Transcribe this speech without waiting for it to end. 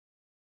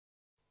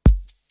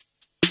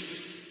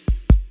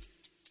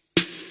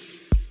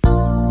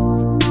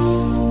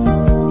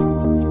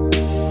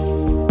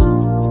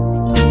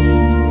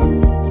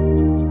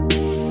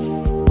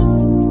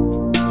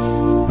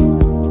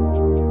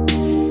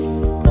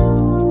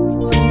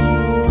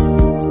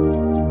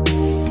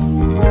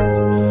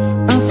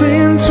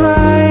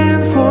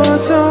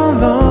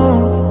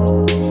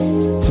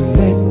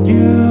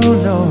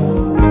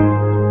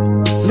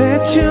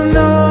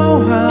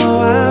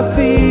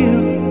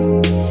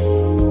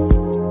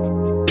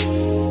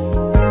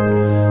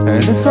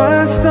And if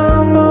I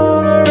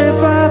stumble or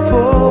if I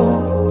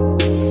fall,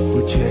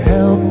 would you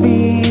help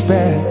me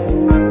back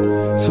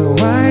so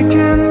I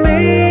can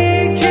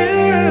make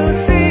you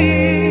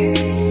see?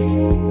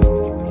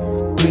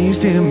 Please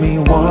give me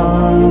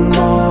one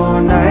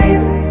more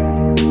night.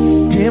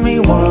 Give me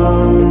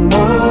one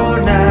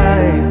more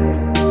night.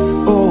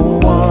 Oh,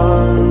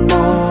 one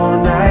more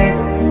night,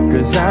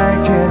 'cause I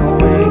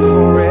can't wait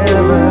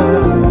forever.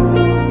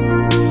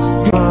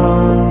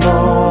 One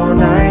more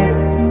night.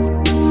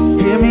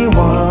 Give me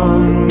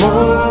one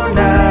more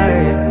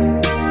night.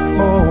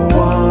 Oh,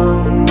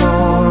 one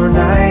more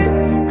night,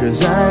 'cause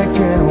I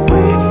can't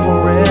wait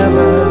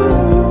forever.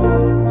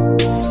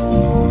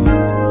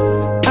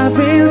 I've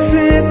been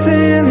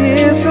sitting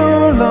here so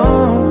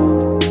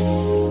long,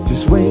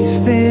 just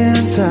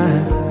wasting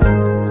time,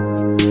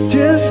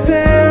 just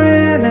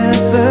staring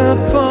at the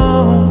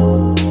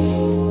phone.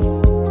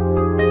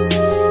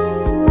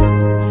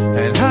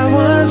 And I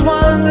was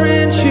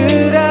wondering,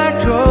 should I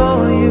call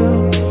you?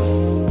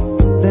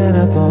 Then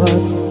I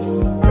thought,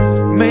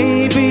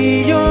 maybe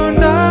you're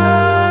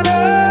not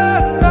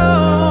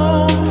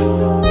alone.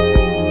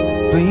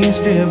 Please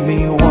give me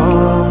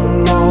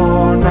one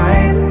more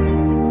night.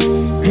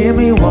 Give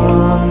me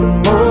one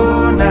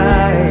more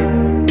night.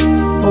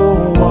 Oh,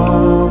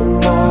 one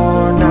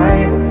more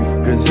night,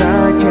 'cause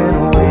I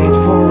can't wait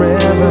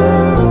forever.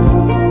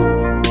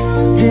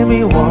 Give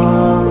me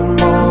one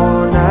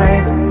more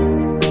night.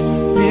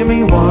 Give me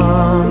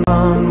one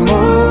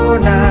more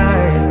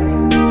night.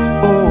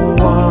 Oh,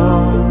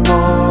 one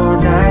more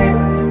night,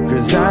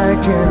 'cause I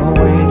can't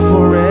wait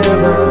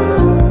forever.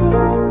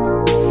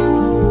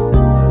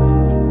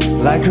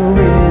 Like a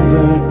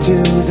river to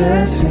the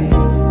sea,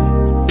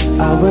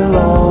 I will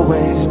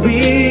always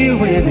be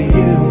with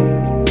you.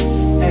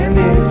 And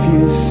if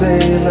you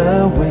sail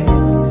away,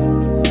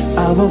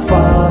 I will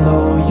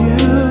follow you.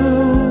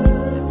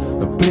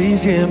 But please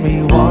give me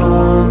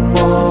one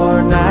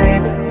more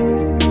night.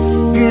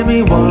 Give me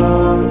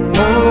one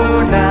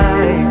more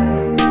night.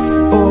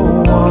 Oh,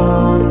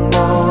 one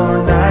more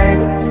night,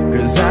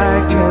 'cause I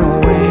can't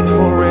wait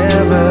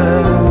forever.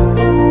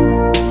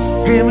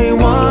 Give me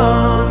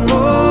one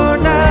more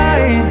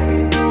night.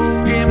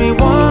 Give me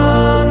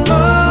one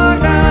more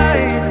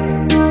night.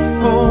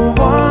 Oh,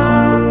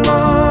 one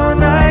more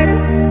night,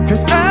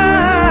 'cause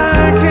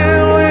I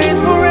can't wait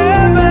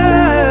forever.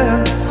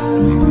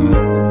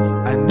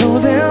 I know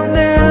there'll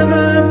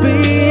never be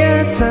a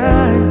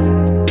time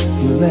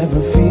you'll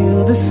ever feel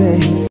the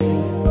same.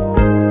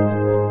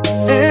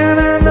 And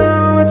I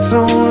know it's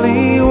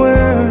only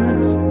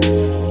words,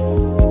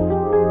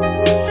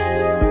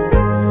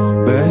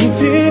 but if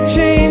you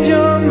change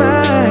your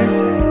mind,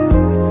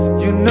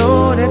 you know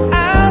that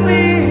I'll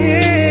be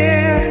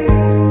here.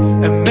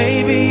 And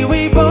maybe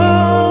we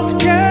both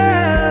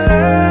can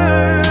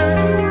learn.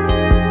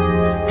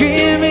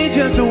 Give me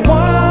just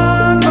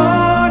one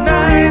more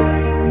night.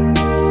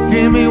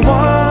 Give me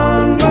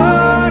one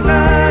more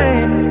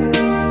night.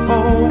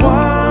 Oh,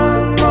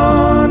 one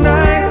more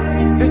night,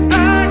 'cause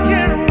I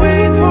can't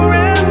wait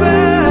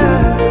forever.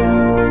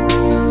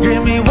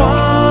 Give me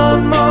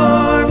one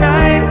more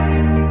night.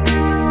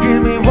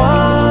 Give me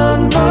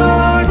one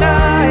more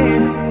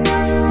night.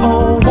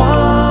 Oh,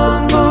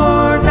 one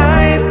more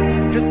night,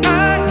 'cause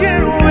I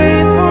can't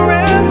wait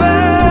forever.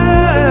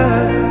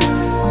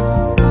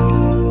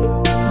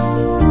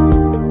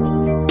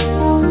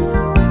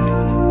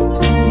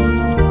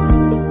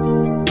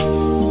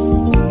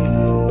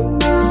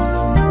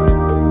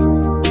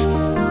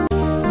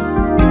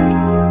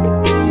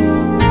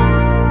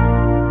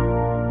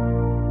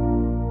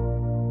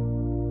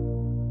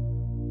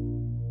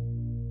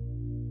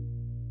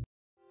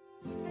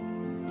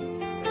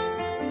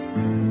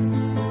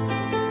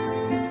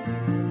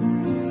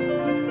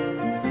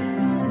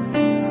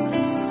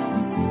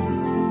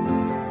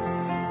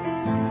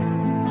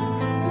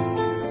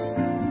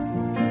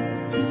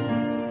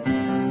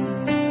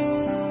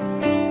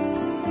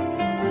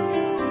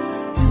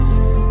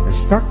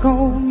 Stuck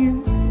on you,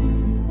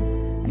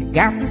 I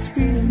got this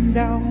feeling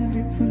down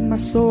deep in my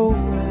soul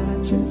that I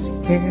just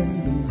can't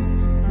lose.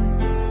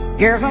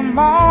 Guess I'm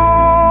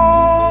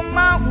on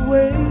my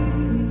way.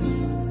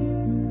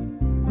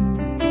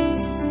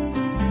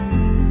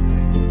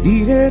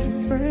 Needed a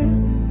friend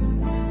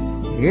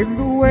in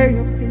the way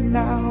up here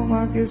now.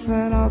 I guess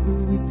that I'll be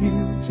with you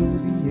to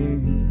the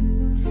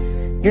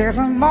end. Guess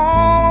I'm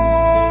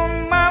on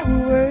my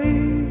way.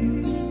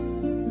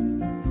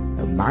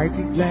 I might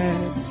be glad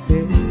to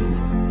stay.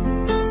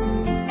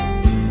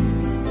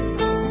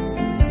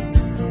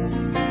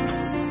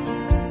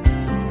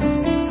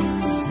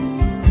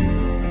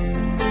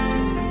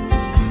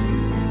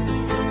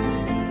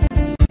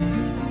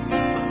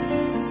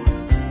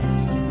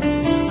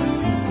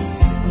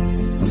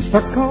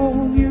 Stuck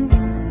on you,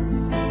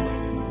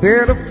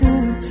 been a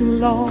fool too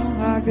long.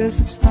 I guess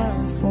it's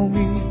time for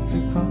me to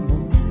come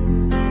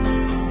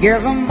home.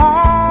 Guess I'm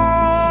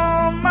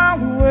on my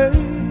way.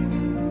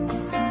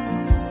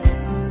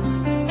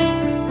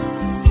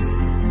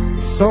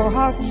 So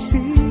hard to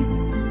see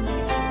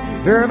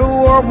that a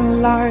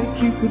woman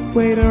like you could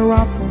wait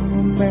around for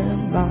a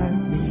man like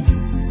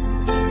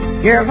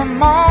me. Guess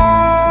I'm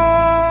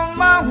on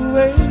my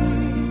way.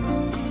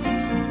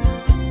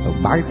 I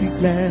might be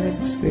glad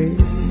to stay.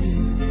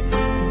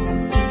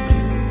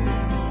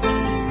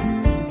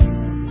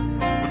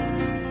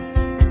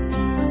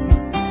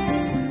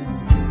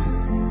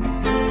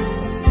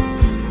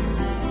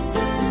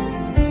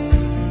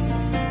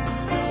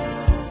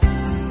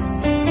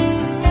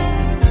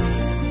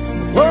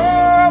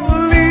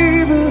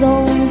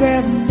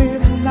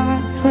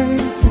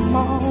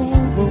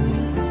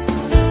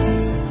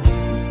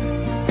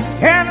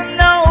 And I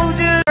know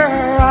just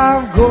where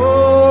I'm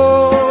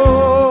going.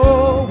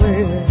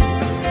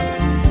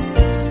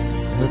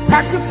 I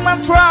pack up my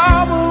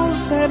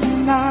troubles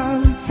and I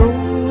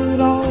throw it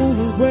all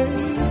away.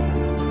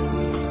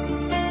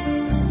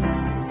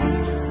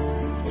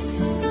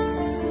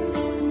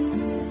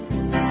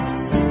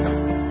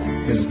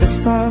 Cause this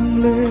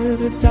time,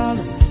 little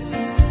darling,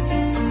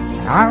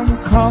 I'm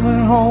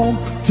coming home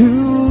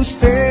to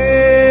stay.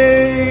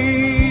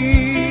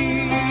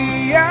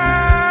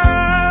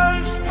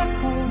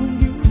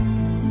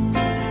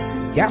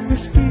 Got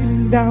this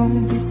feeling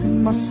down deep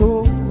in my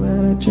soul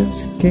and I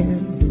just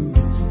can't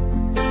lose.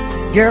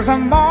 Guess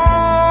I'm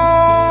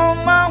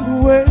on my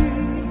way.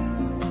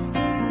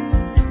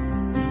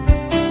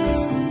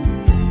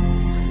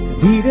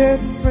 Needed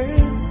a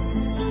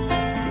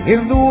friend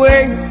in the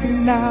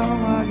waiting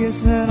now. I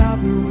guess that I'll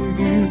be with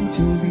you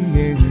till the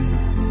end.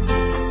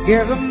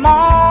 Guess I'm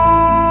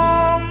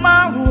on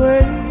my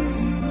way.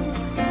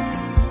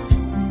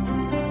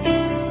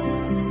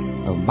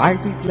 I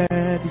might be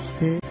glad to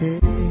stay.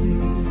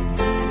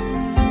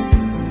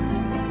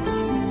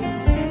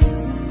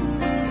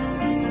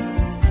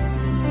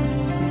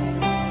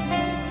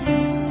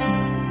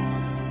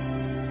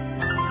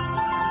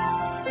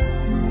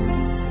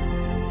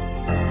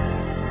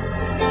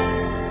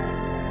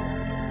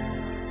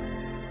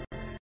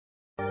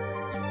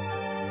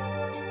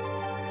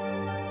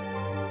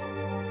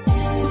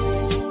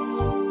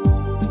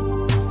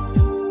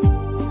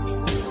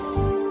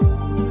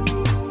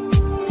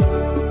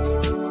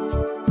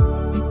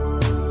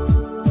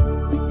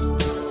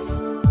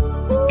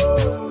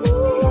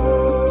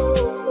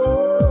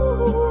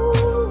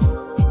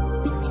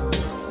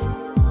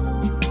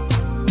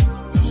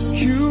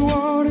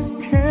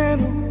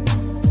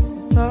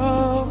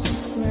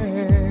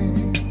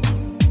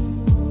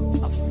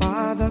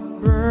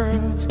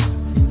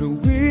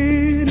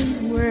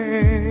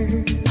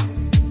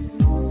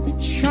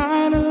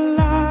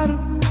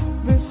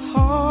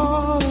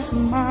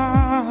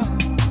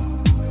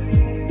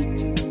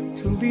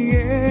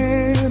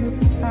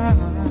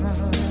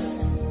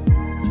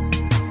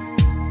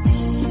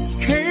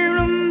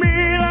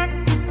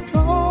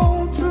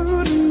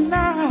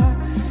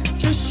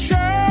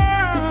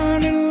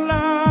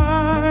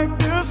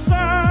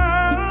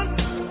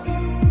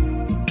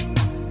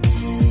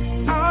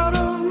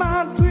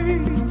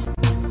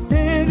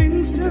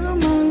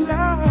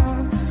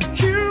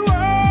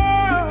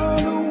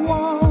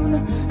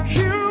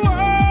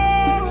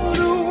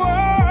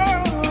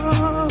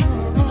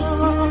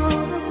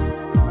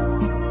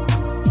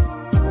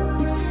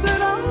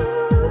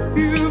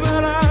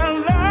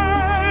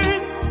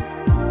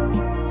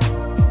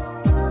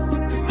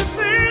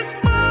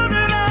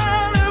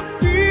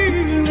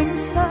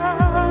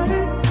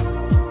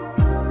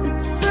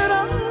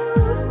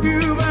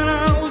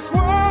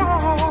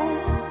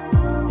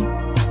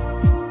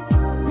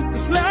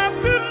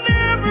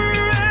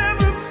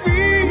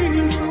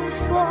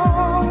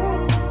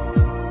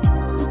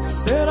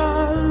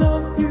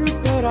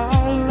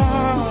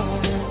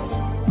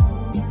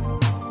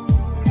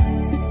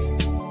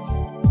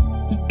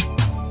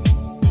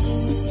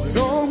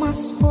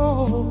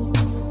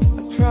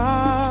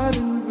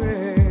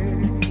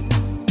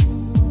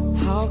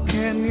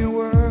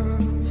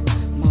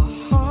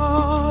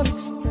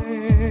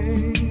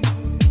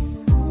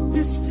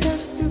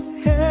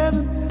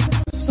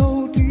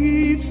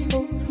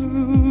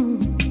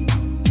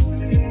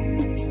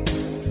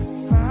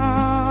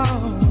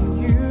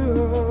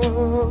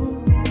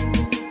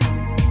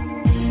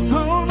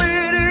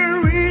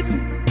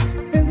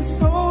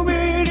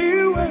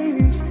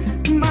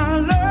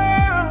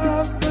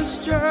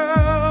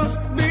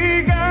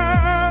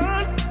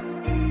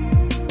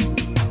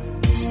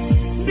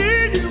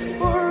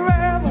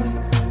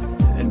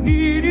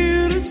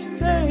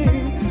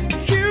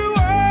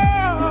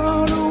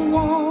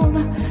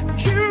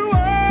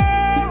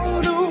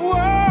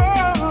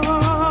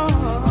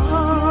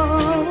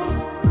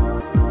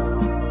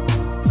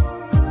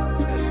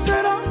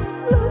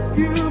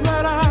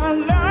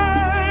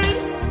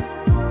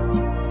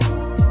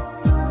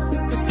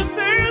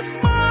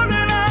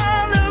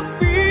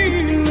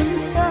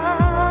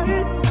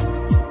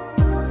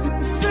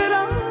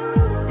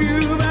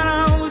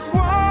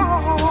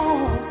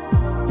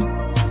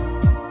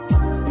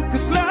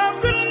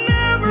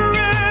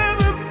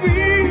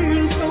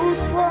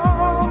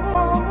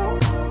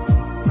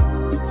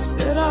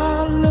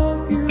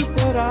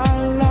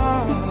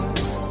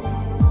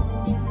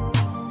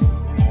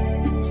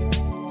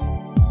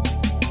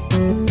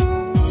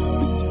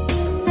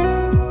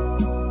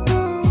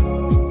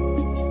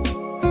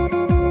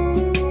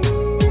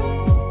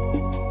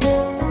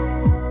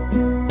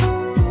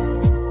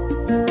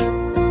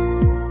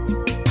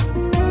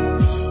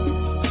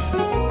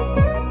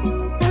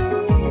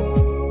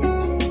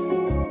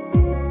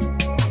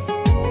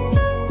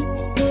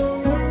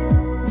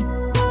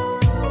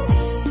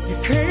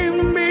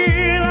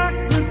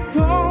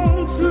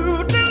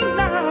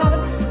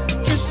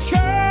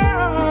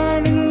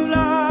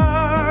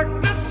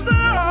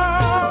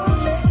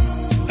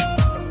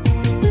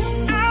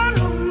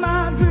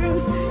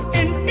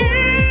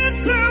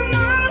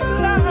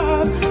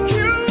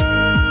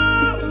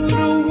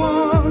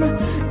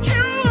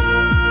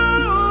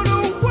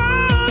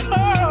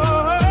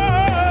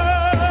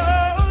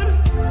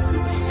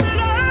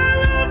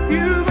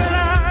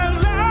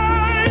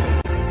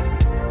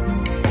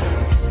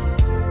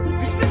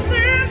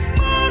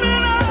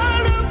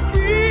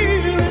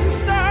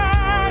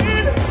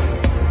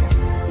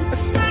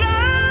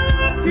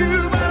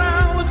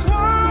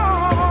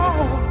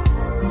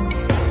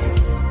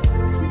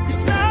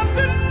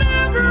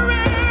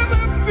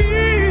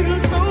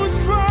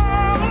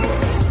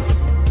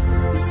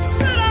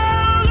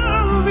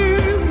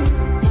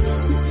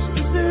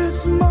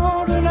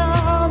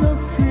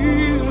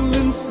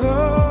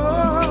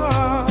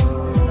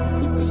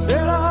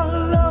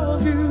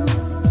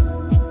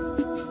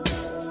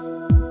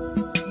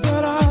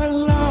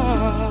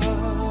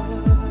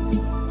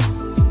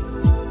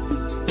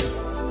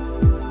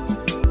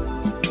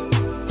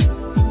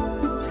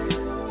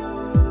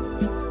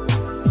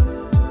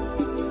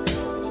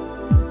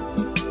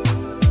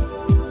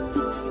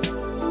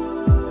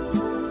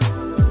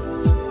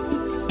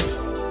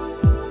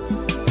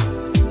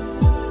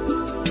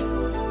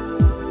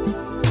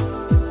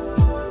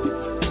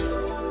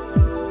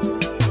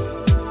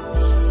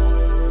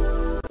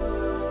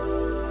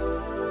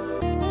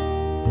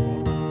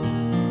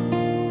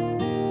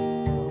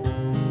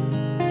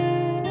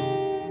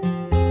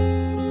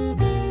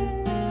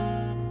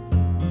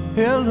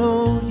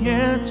 Hello,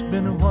 yeah, it's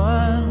been a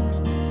while.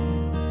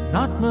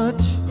 Not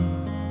much.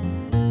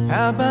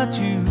 How about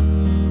you?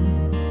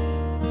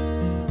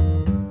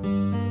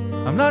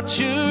 I'm not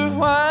sure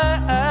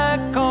why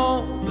I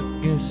called, but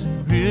guess I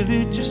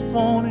really just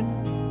wanted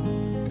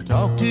to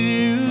talk to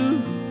you.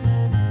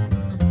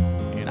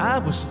 And I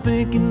was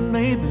thinking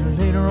maybe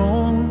later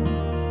on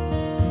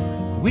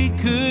we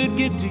could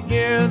get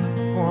together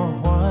for a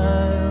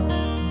while.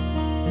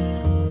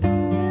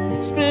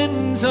 It's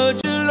been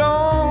such a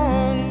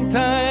long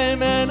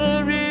time and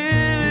I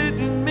really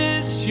do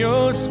miss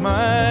your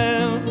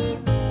smile.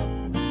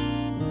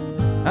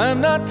 I'm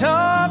not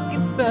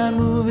talking about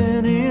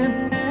moving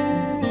in,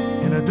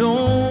 and I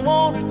don't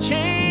want to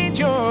change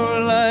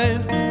your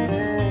life,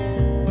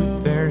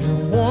 but there's a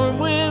warm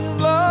wind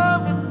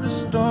blowing the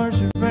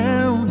stars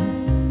around,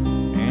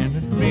 and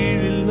I'd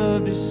really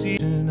love to see you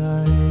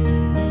tonight.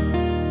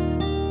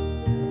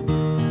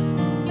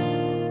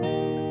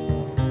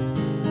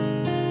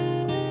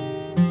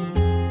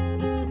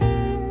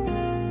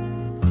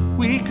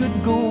 We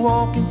could go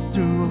walking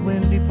through a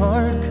windy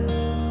park,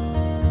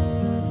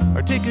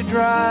 or take a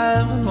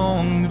drive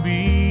along the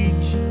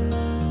beach,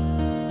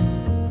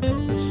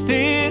 or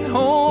stay at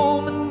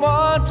home and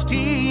watch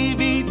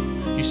TV.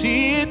 You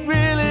see, it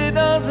really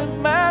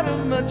doesn't matter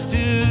much to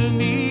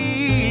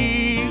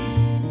me.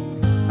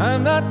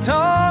 I'm not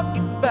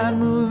talking about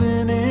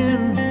moving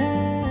in,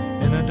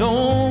 and I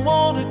don't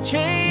want to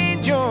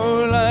change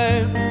your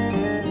life.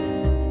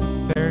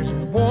 There's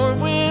a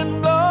warm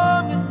wind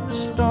blowing the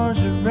stars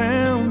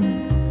around,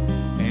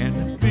 and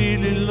I'd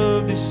really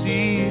love to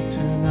see you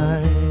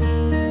tonight.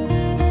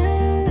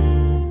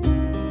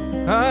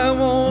 I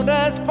won't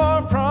ask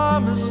for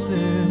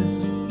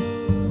promises,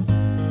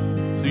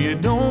 so you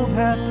don't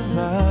have to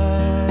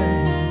lie.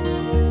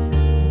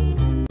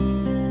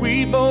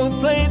 We both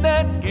played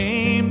that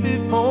game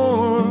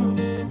before.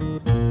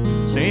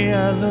 Say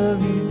I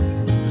love you,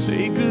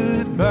 say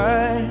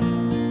goodbye.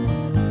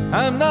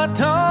 I'm not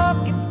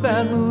talking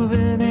about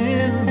moving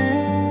in,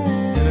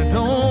 and I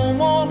don't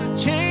want to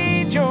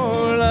change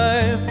your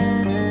life.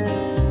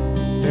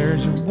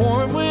 There's a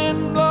warm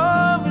wind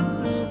blowing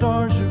the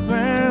stars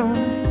around,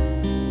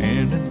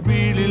 and I'd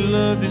really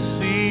love to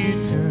see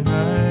you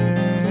tonight.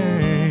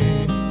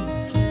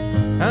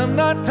 I'm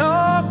not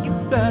talking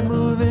about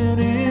moving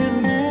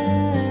in,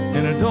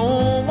 and I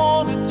don't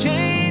want to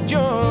change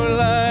your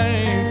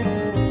life.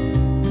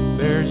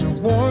 There's a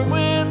warm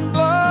wind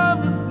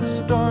blowing the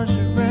stars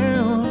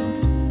around,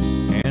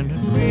 and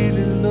I'd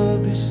really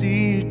love to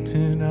see you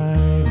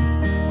tonight.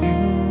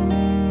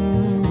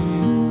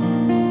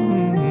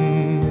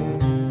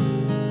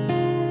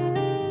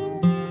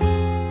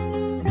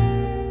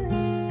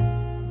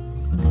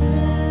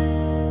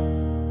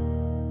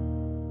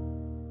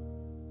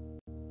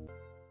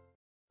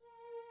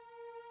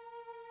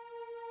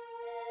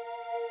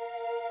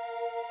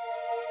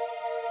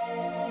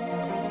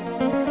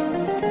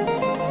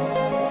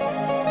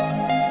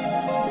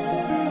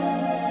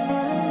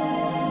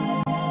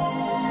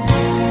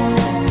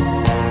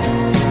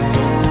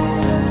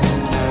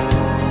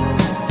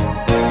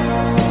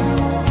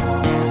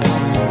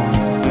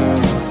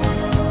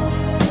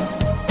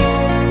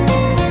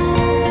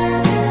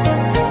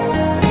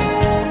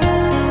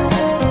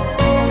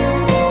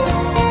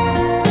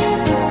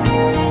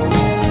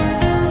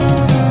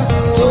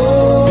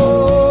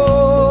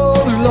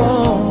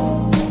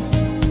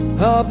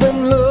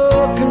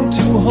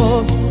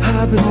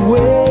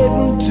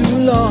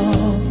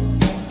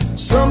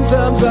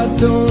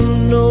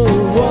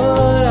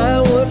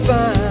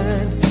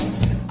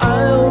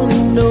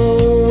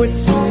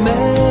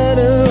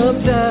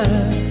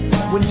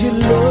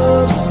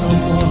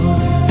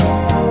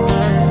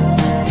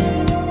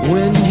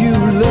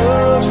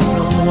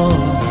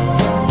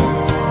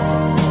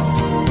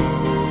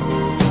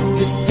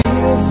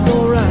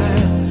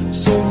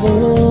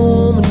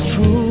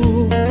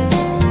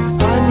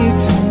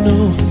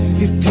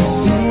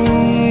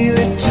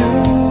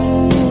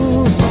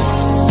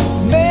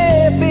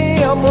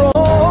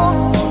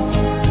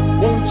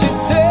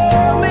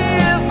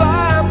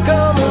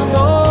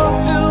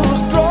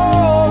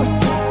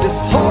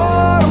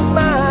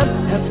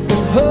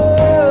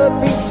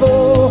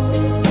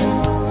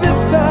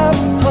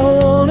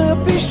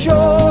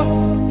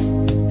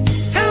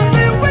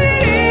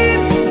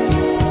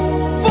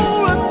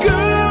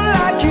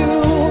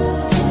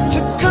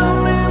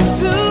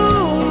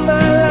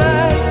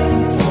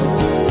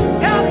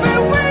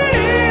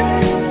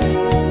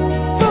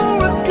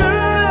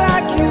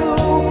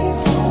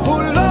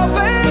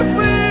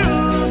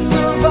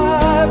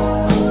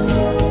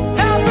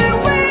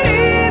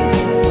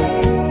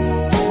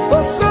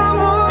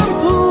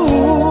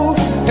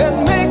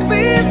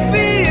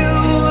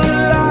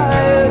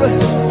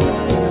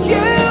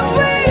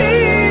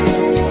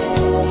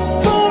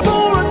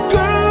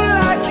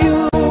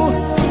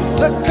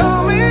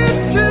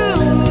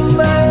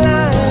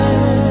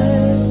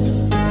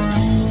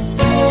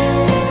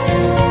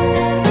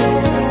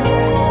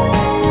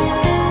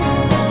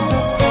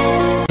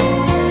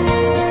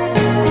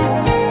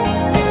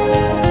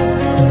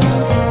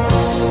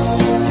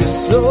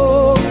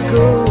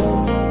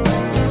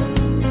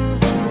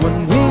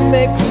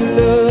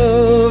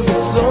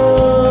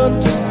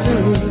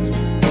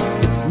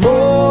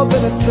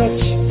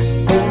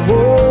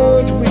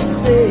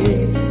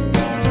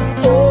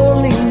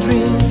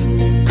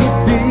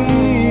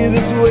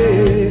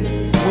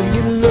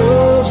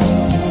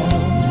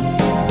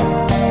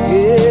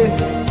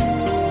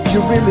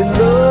 really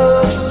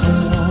love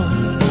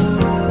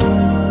someone.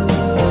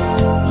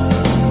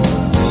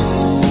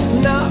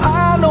 Now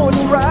I know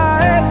it's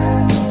right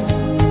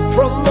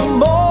from the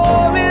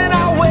morning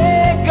I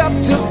wake up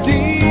till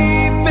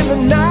deep in the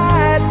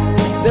night.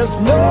 There's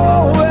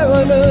nowhere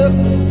on earth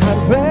I'd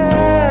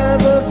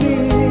rather be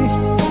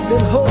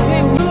than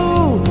holding you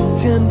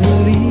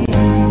tenderly.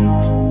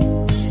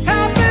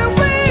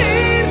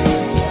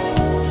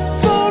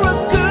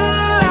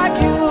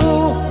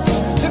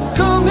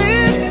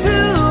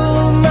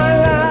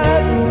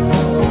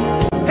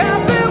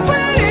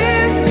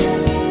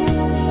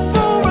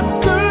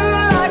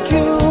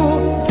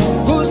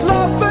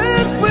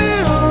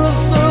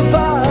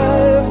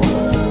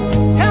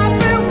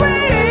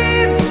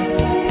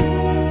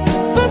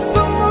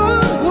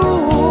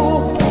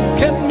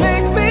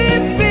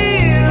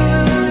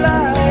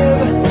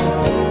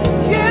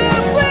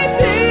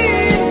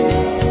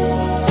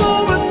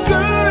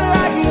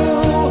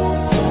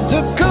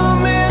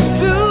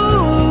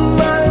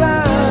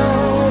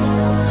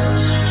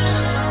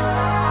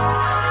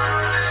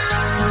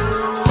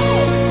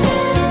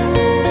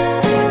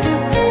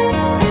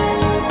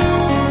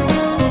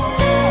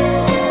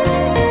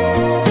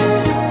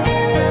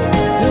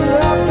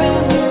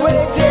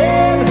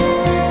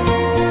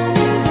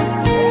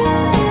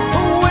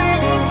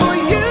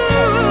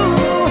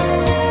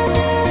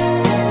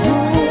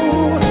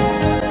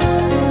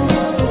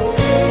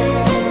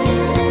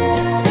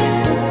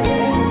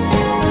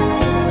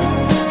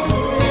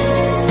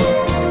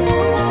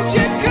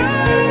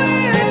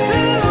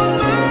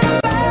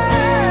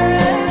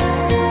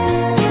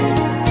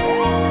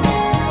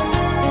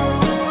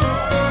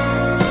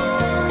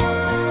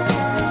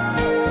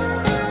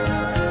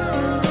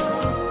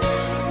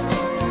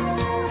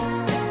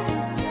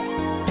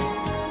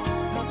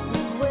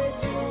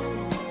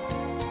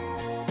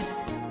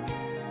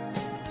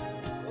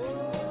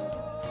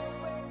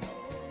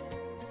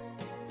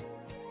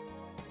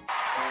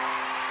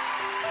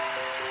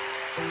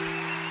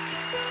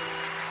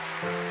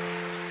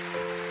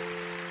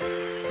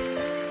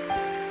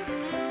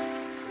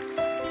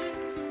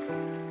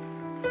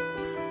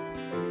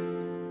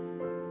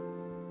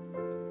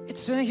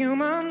 It's a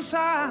human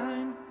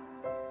sign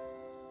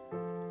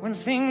when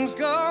things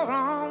go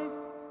wrong.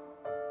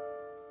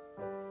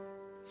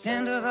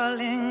 Scent of her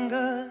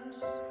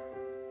lingers,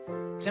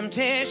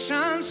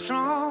 temptation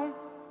strong.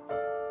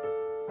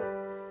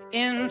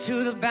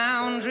 Into the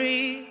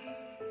boundary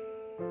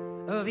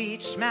of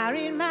each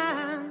married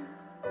man,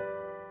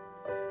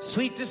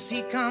 sweet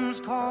deceit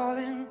comes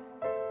calling,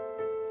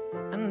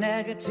 and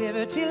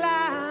negativity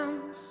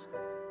lands.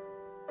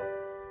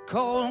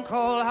 Cold,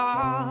 cold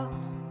heart,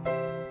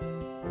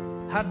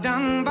 hard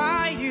done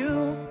by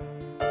you.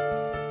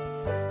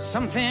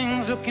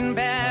 Something's looking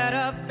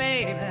better,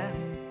 baby,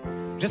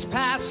 just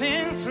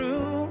passing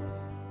through.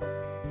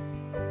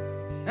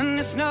 And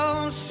it's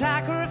no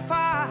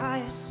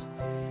sacrifice,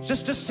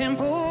 just a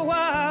simple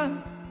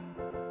word.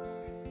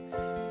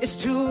 It's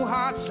two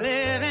hearts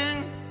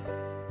living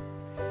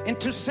in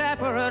two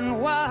separate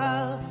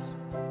worlds.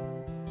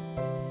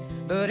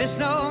 But it's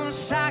no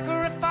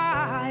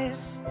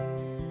sacrifice,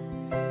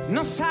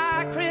 no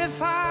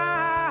sacrifice.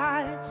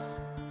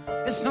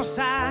 It's no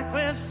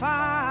sacrifice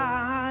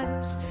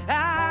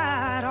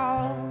at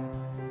all.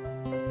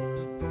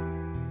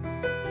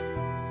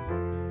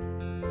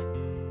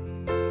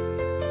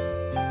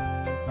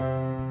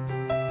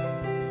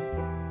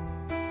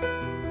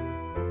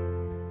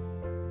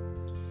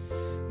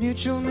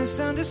 Mutual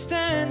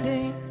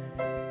misunderstanding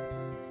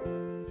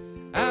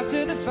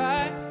after the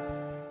fight.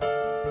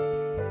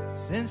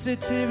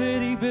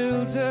 Sensitivity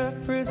builds a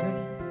prison.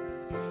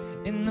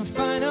 In the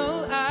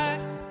final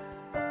act,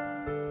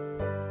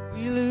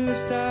 we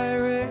lose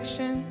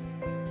direction.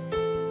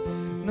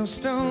 No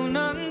stone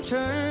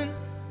unturned,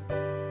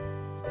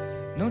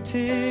 no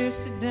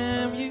tears to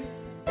damn you.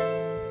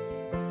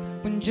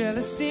 When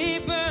jealousy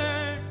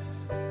burns,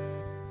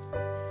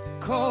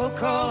 cold,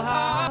 cold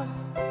heart,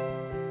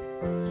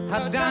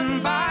 hard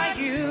done by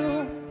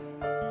you.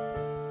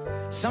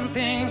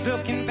 Something's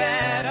looking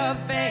better,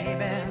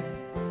 baby,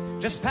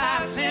 just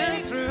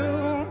passing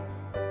through.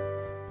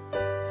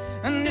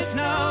 And it's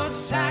no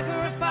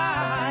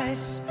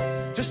sacrifice,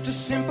 just a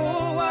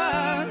simple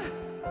word.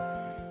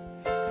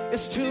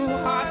 It's two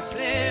hearts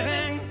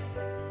living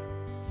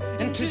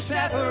in two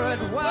separate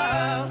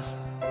worlds.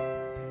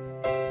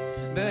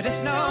 But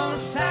it's no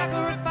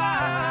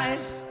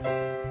sacrifice,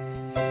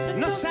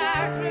 no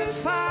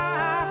sacrifice.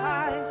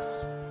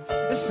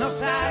 It's no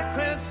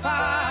sacrifice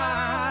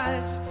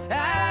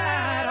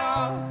at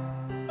all.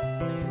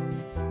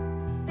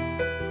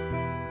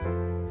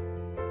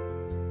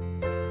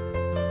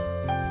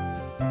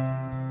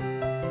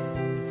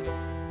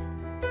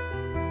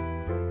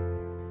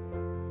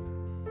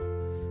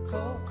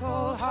 Cold,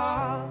 cold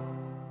heart,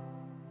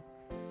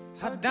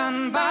 hard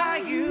done by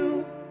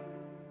you.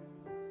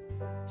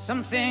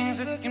 Some things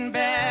are looking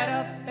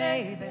better,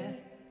 baby,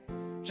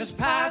 just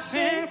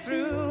passing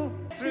through.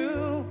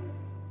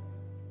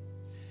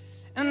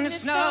 And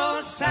it's no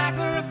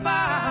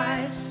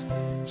sacrifice,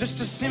 just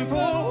a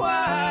simple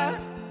word.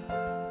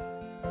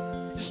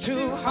 It's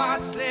two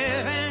hearts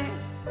living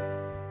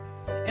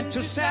in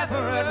two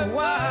separate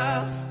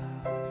worlds.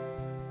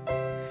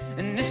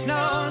 And it's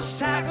no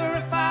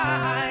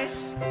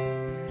sacrifice,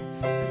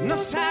 no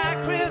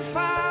sacrifice.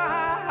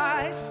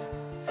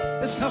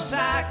 There's no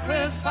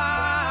sacrifice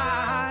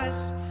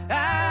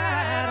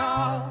at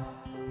all.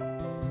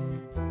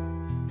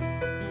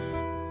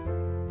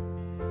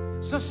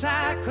 There's no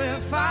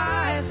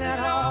sacrifice at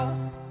all.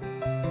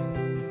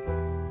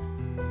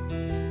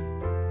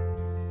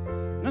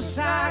 No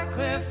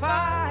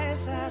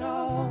sacrifice at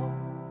all.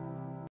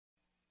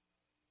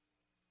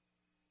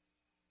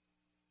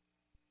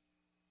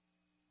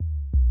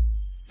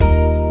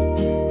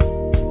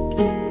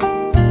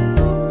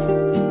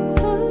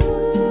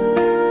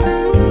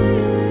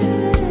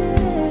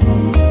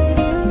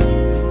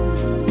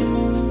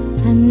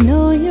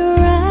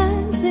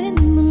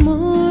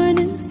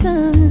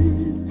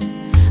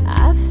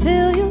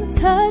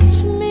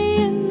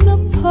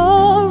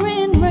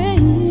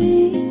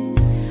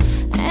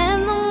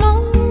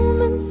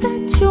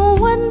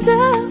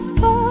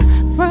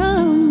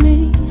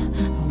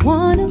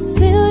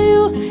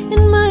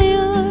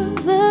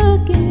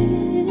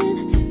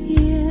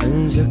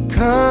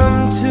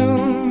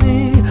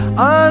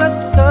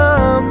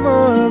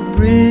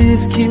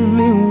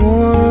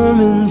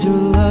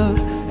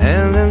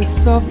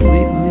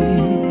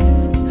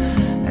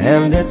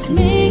 And it's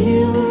me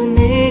you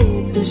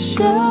need to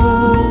show.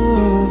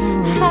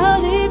 How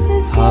deep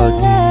is your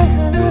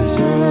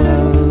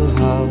love?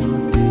 How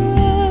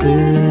deep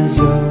is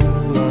your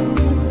love?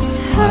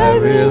 I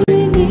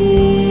really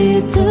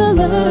need to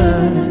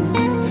learn,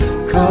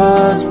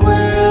 'cause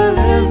we're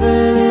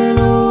living in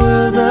a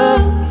world of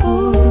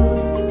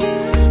fools,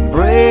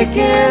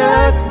 breaking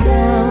us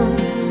down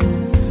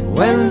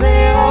when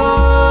they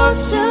all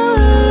should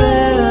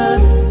let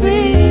us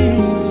be.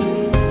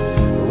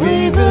 We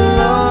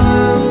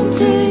belong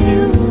to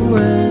you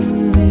and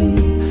me.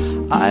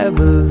 I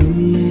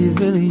believe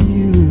in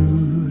you,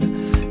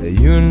 that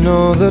you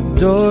know the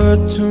door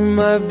to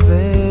my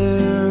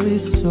very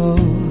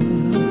soul.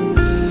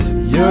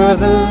 You're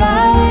the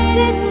light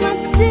in my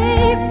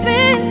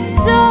deepest,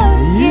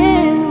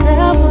 darkest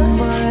hour.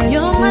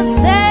 You're my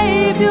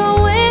savior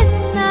when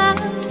I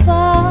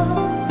fall.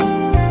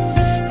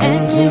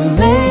 And you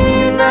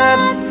may not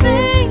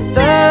think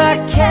that I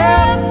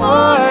care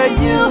for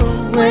you,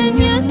 when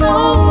you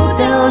know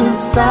down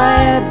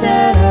inside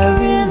that I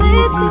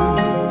really do.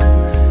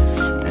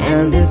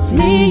 And it's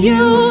me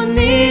you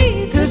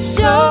need to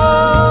show.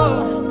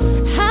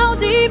 How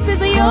deep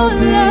is your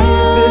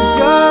love?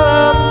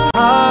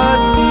 How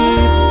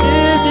deep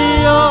is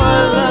your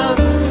love?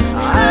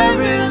 I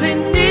really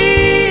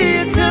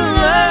need to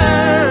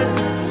learn,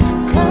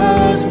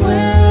 'cause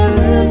we're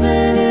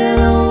living in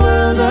a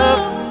world of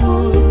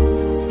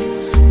fools,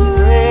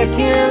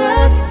 breaking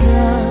us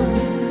down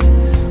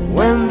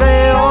when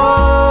they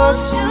all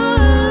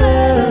should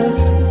let us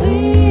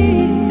be.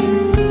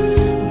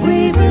 We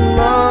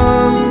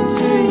belong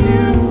to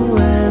you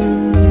and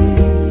me.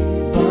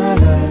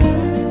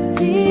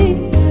 Ba-da-dee-da,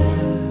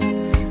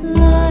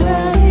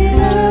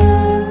 la-da-dee-da,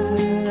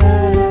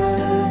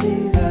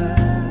 la-da-dee-da.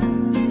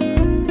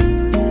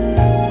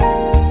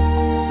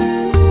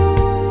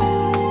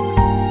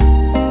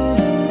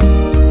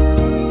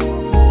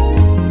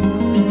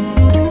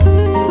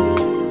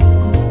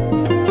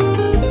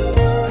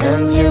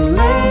 And you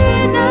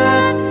may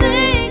not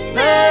think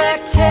that I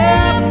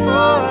care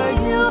for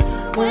you,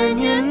 when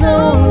you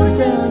know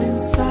down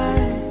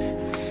inside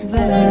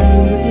that I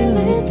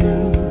really do.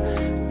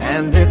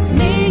 And it's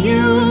me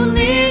you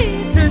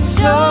need to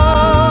show.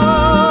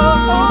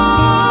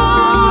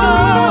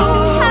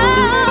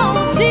 How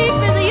deep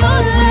is your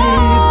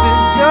love?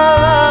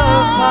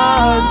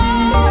 How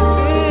deep is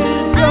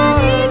your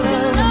love?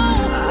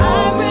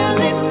 I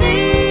really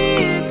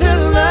need to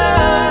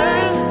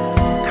learn,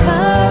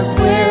 'cause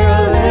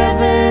we're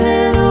living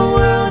in a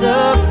world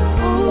of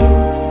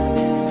fools,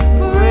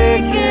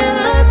 breaking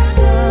us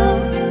down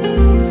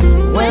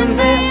when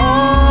they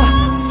all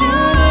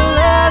should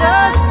let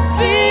us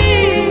be.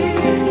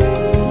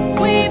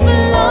 We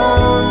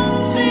belong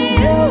to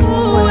you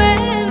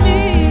and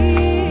me.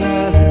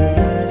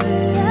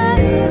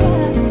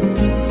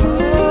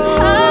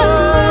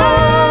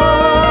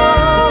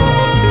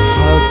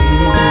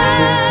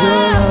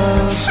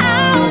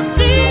 How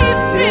deep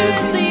is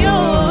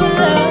your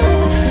love?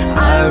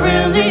 I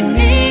really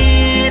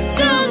need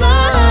to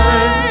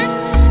learn,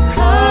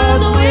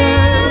 'cause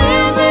we're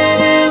living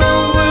in a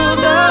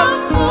world of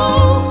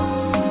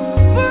fools,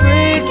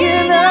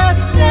 breaking us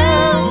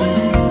down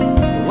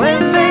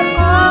when they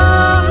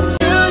all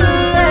should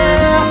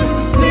let us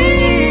be.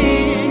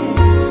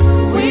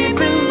 We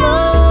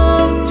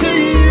belong to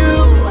you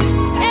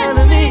and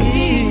me.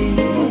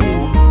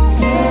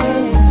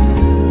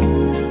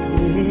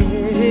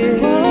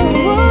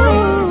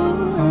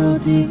 How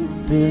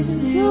deep is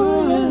your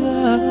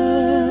love?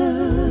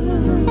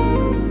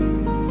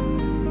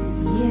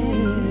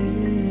 Yeah.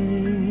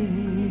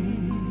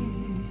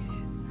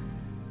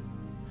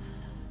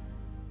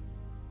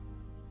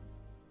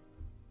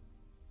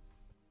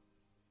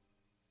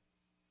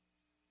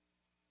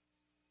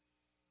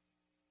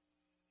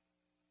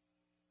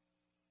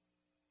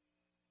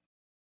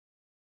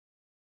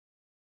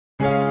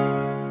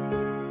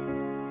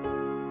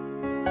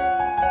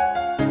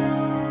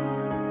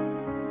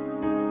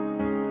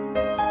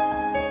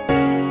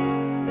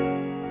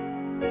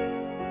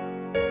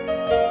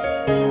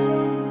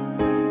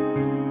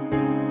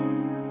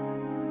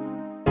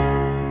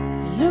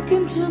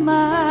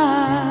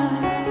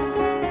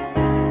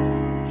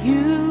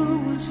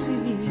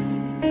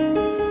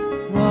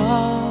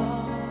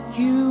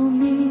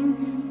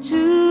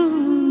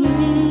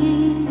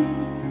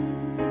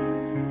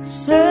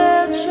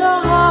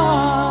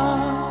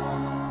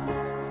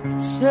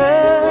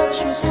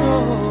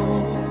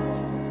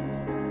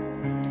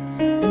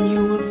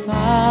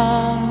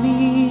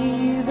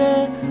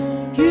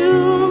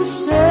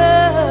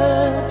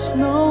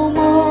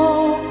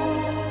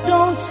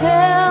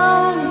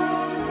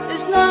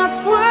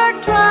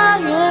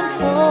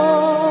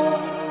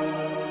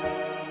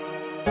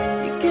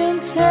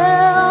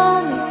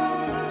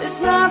 it's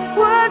not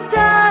worth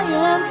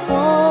dying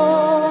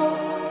for.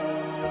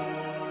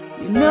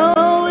 You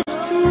know it's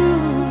true.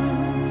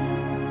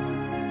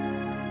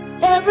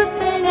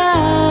 Everything I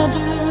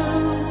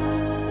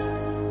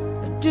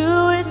do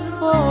it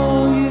for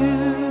you.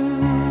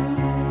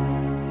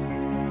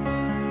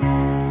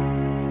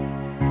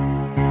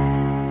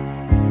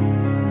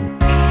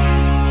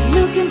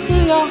 Look into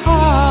your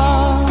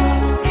heart,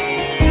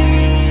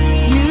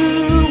 you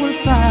will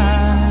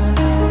find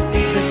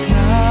there's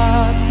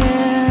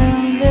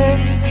nothing there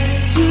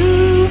to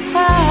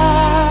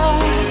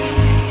hide.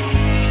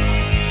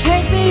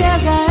 Take me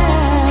as I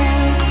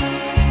am,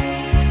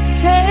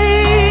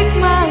 take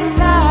my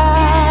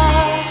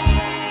life,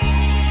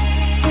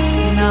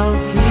 and I'll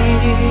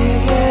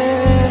give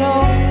it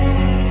all.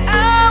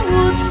 I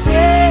would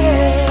sacrifice.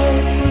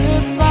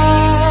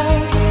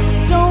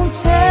 Don't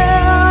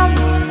tell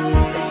me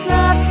it's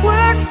not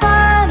worth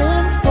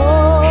fighting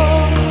for.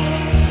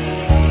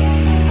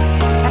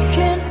 I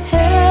can't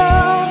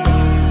help,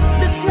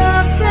 there's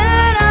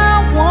nothing I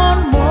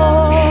want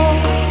more.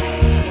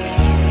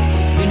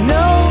 You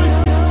know it's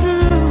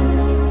true.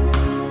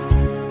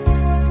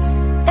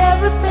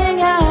 Everything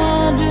I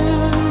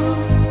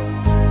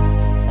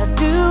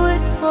do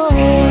it for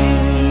you.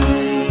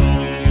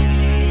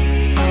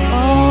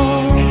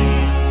 Oh,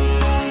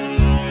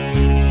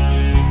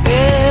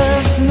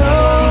 there's no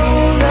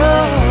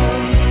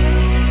love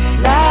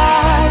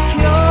like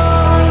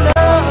your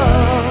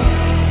love,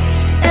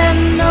 and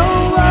no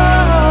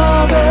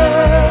other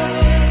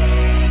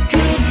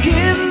could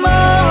give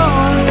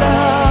more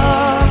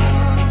love.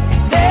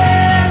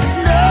 There's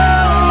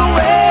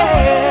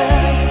nowhere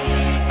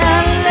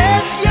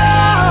unless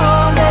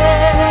you're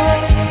there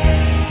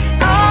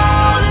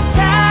all the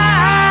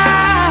time,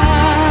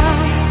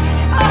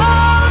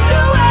 all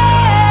the way.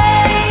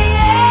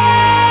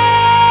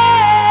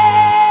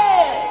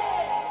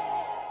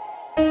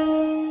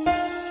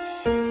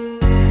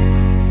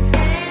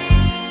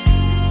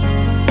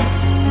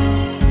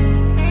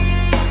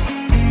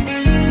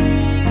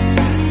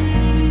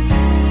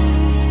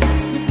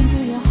 Look into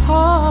your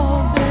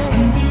heart,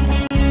 baby.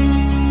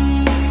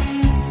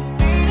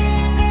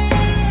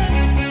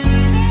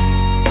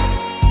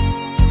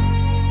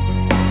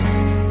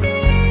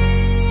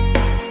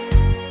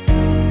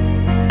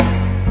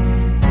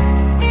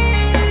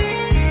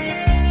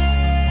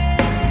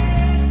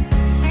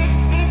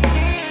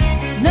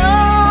 No,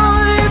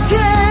 you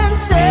can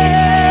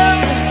tell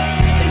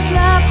it's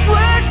not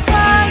worth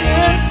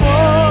trying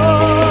for.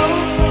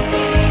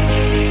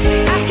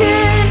 I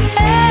can't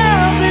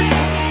help it,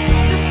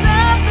 there's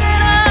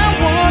nothing I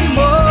want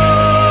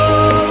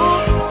more.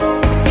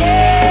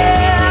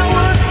 Yeah, I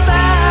would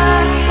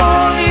fight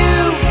for you,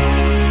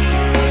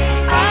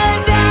 I'd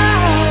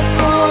die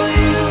for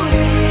you,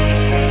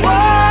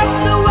 walk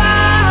the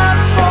wild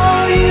for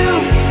you.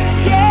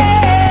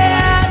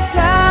 Yeah, I'd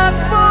die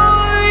for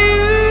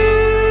you.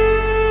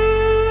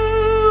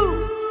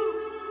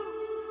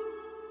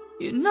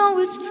 You know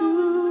it's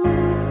true.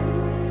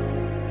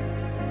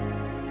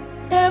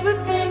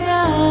 Everything I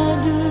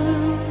do,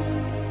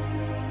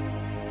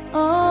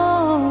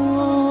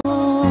 oh,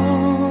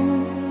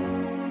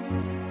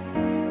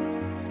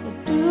 I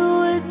do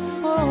it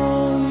for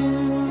you.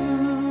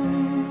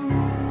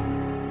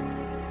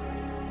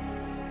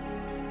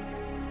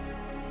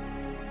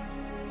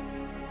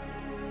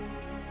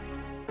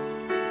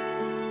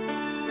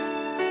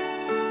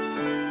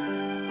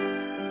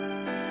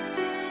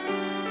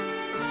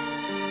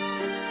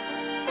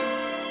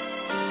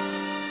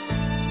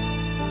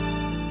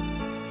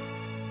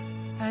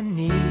 I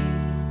need,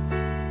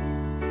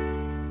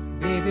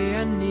 baby,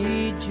 I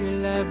need your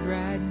love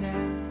right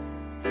now.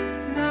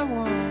 And I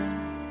want,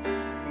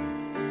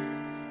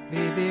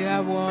 baby, I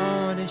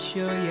want to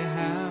show you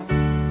how.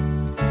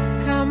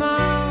 Come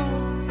on,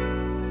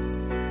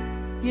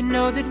 you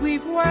know that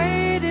we've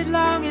waited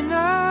long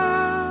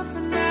enough,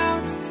 and now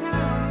it's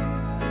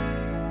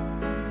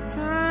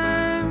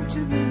time to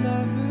be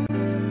lovers.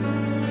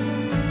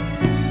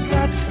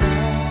 I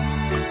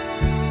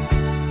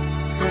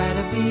try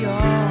to be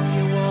all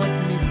you want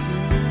me to,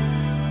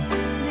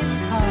 and it's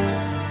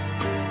hard,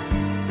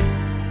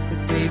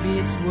 but baby,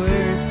 it's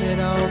worth it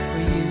all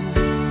for you.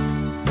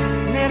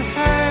 And it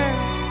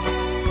hurts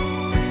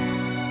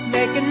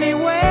making me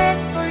wait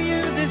for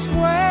you this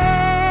way.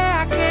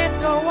 I can't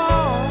go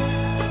on,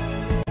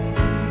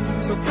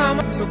 so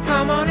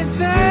come on and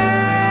take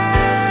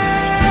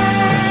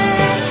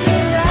me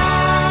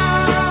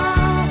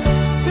down,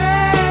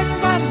 take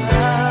my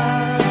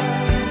love,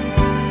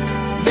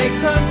 make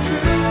come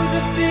true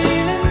the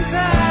feelings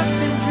I've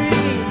been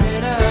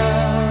dreaming of.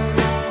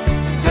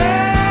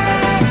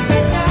 Take me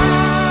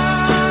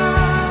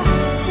now,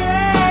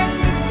 take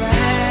me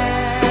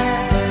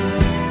fast.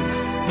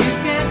 You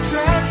can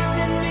trust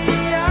in me,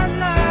 our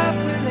love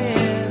will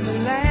ever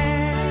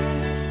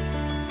last.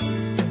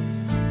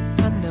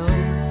 I know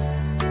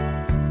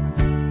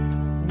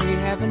we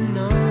haven't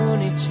known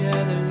each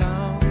other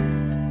long,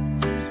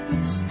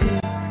 but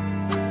still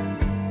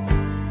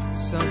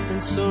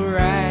something so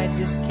right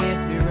just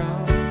can't be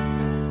wrong.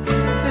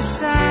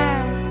 Besides,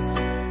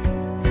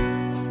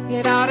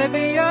 It ought to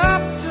be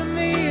up to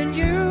me and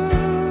you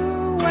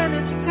when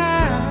it's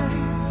time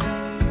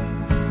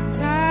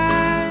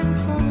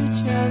for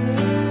each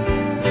other.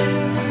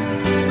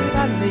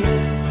 I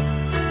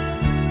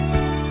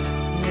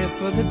live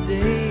for the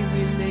day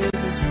we live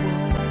as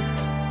one.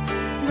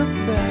 Look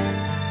back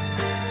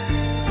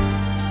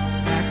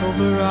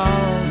over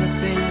all the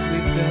things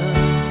we've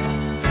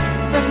done.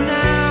 But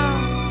now,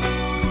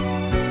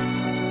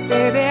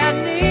 baby, I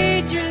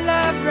need your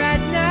love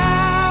right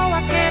now.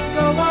 I can't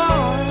go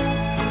on,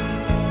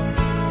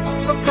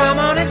 so come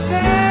on and take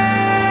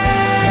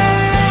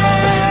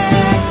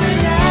me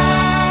now.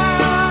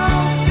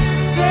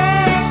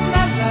 Take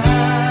my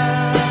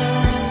love,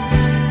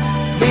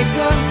 make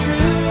come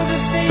true the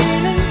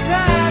feelings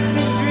I've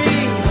been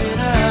dreaming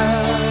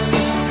of.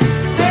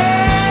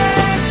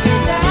 Take me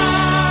now,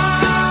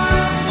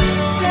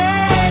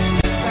 take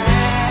me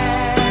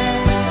fast.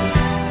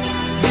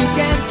 You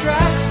can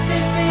trust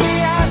in me,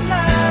 our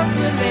love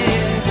will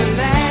ever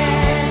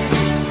last.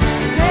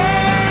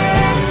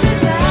 Take me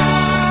now,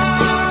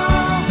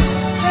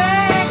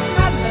 take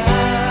my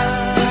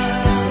love,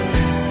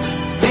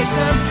 make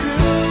come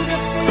true the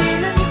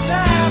feelings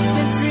I've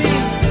been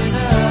dreaming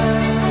of.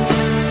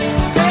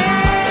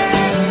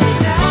 Take me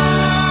now,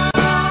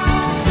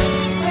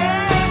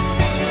 take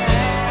me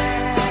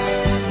fast.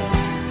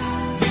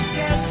 You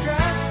can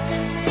trust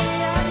in me,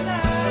 our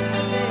love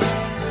will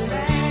ever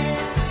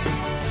last.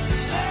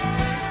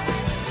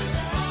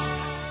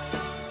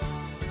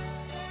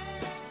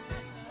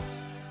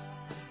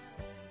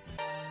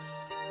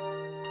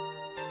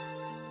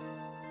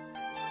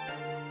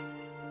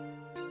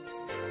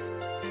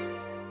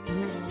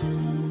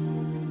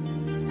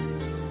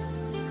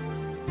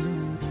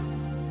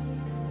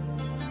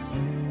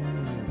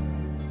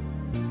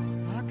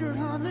 I could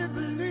hardly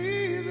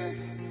believe it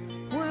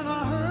when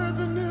I heard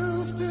the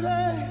news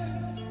today.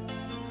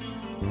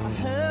 I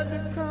had to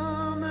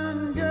come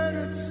and get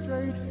it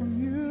straight from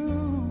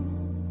you.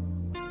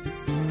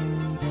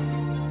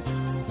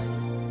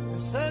 They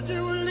said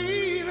you were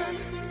leaving,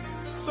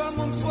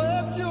 someone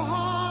swept your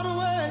heart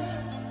away.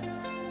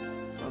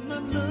 From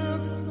that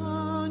look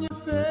on your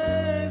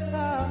face,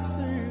 I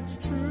see it's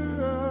true.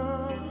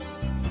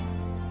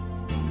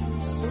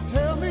 So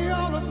tell me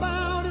all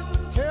about it.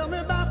 Tell me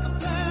about the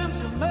plans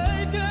you're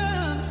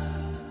making.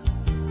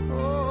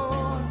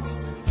 Oh,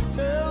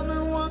 tell me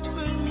one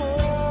thing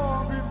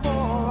more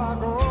before I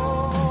go.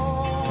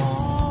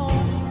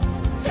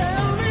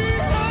 Tell me,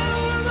 how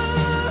am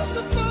I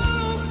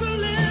supposed to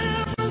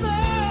live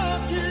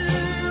without you?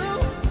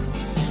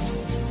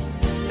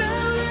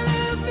 Now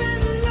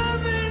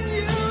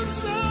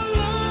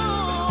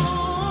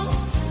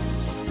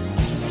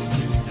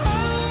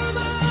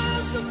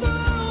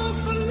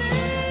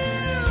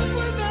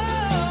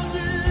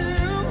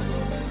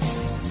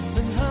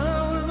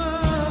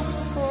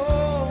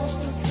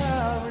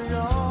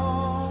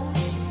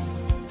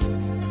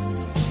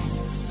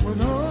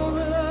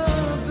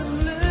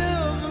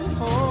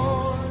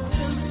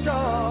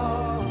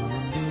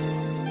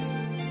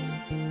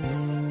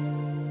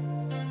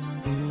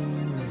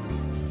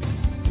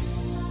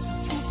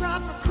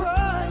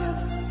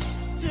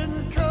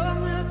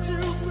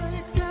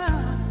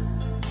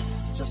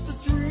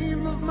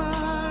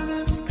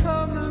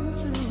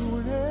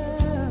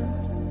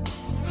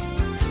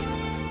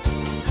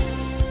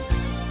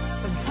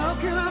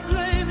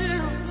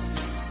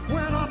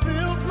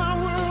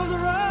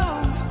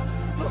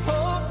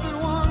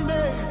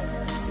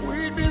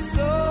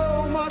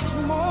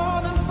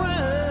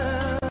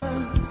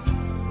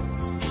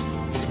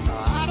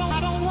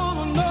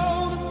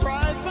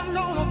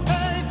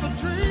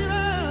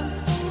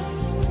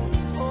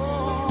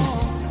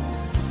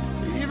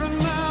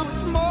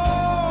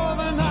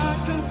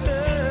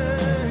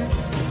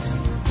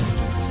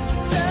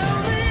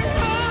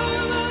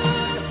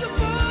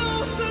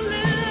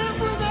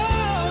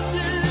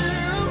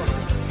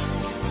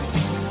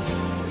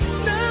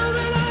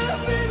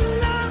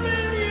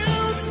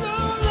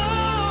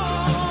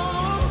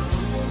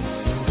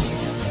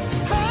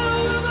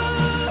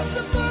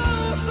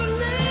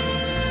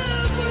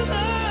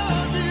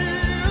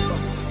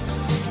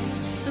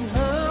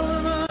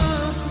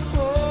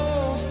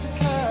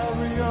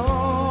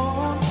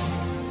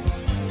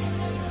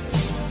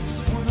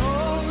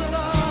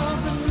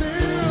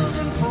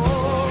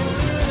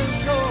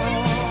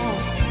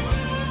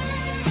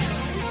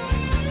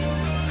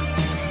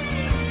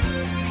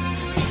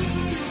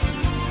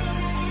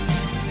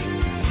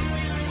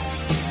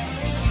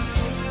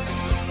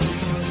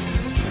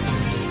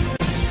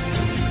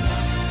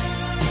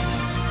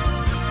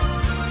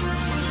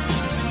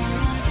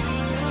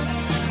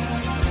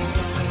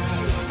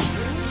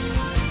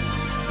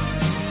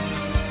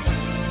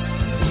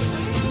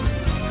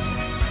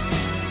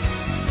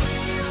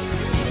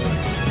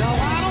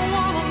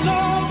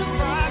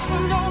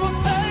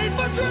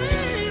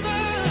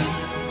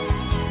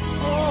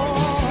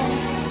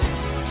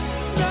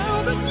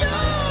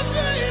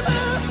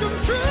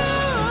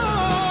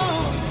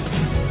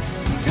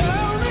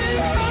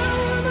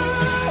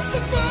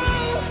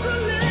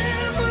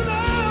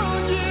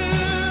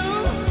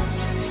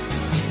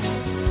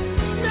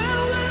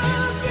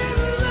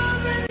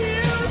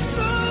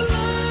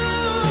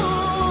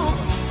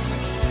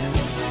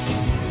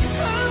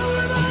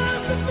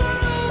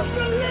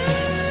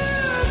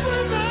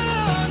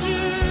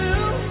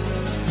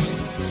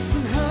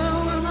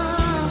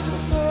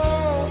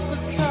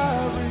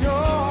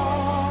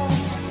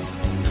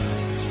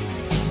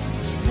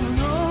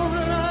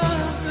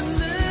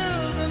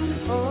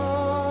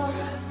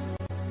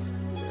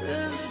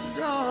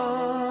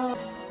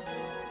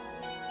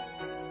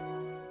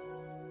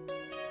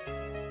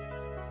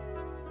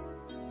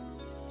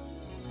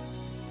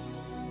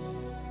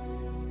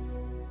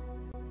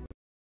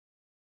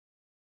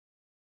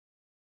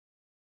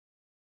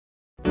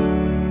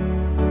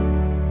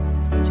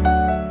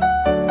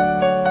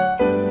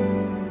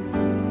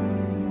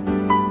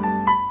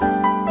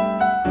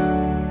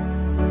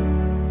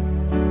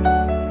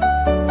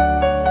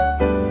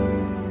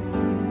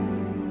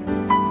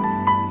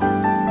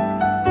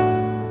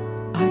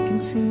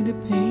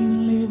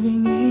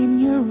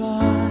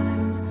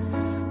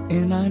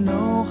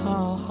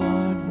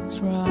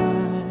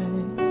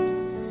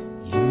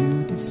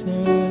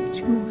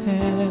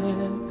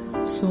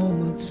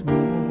much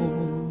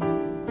more.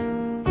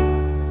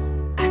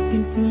 I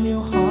can feel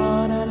your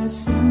heart and I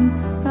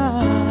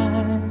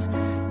sympathize,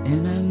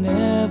 and I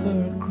never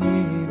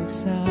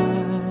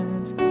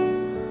criticize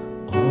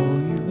all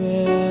you've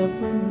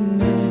ever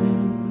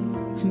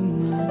meant to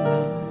my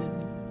life.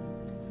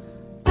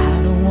 I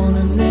don't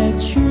wanna let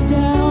you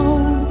down,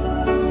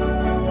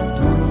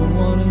 don't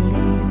wanna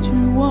lead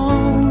you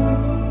on.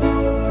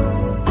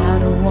 I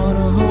don't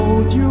wanna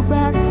hold you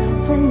back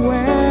from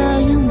where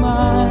you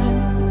might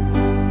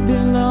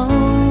belong.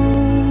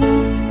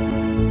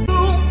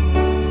 You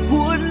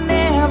would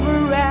never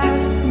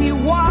ask me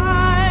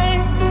why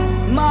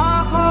my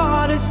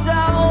heart is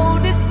so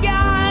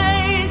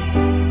disguised.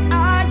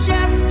 I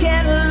just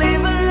can't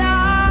live a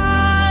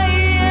lie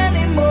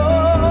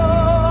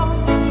anymore.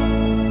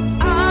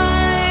 I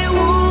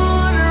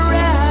would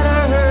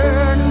rather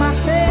hurt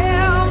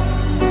myself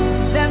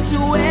than to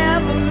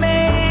ever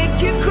make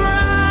you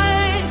cry.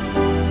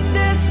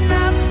 There's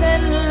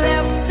nothing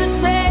left to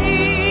say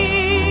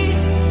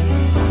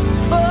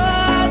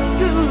but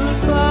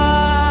goodbye.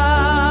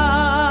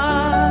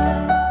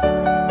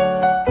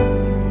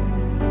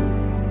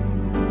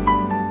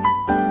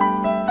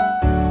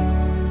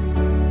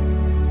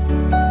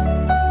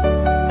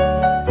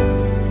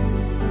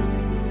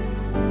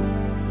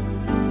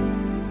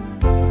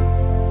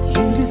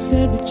 You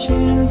deserve a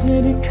chance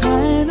at a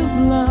kind of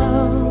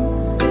love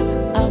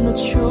I'm not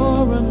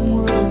sure I'm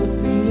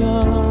worthy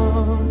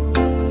of.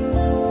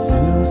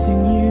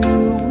 Losing you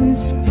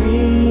is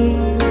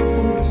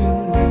painful to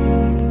me.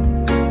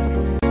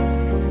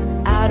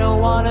 I don't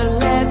wanna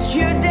let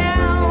you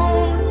down,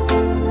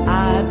 I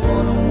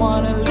don't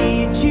wanna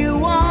lead you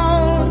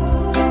on.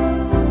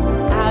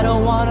 I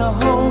don't wanna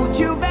hold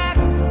you back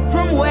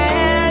from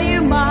where you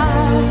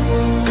might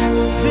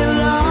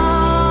belong.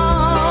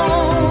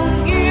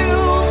 You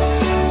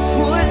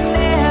would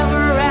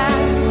never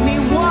ask me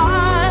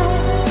why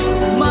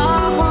my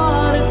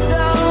heart is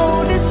so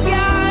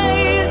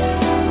disguised.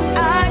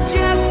 I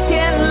just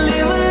can't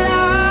live a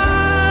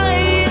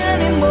lie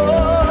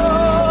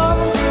anymore.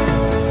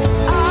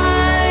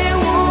 I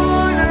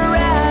would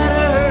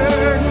rather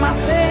hurt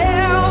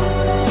myself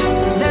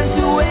than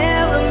to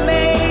ever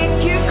make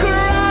you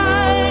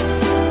cry.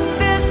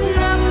 There's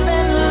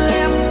nothing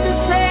left to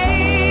say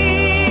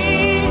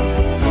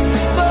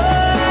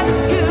but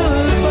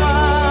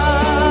goodbye.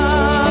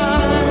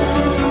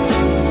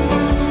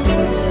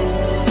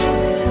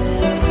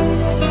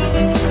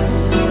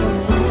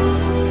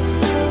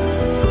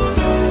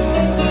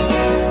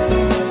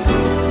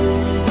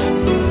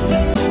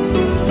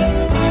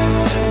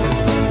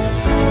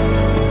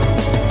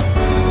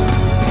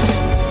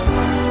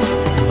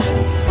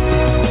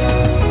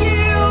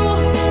 You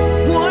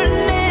would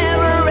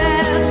never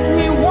ask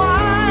me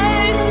why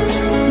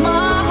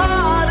my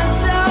heart is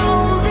so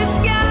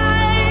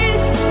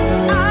disguised.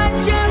 I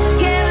just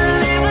can't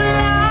live a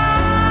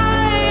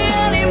lie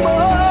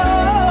anymore.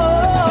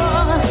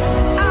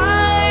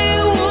 I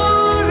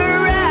would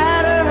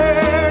rather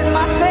hurt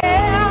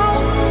myself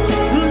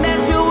than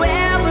to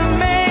ever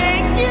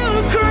make you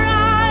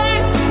cry.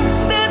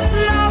 There's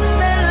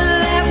nothing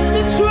left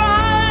to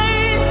try,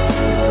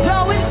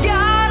 though it's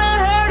gonna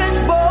hurt us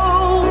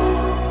both.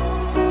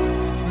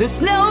 There's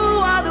no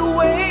other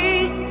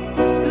way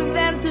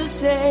than to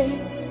say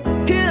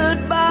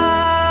goodbye.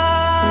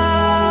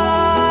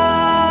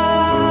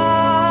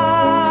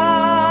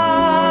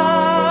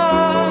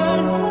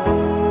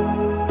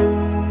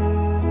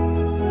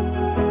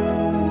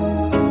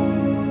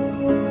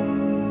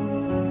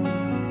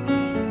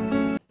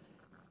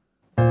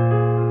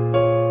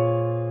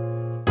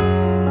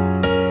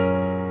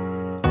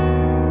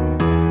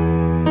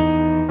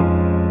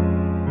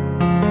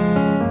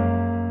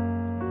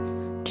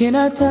 Can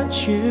I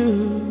touch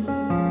you?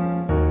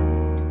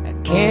 I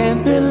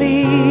can't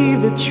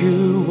believe that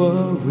you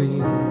were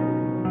real.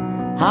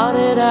 How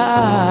did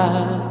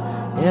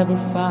I ever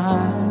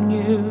find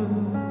you?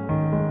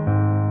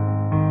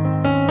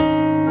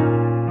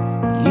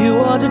 You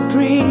are the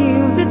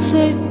dream that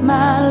saved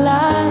my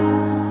life.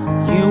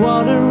 You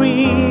are the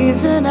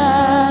reason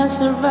I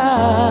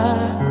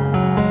survive.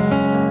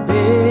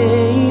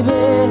 Baby,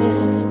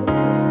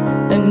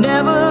 I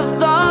never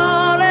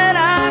thought that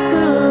I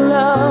could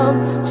love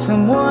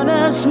someone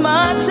as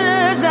much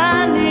as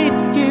I need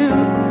you.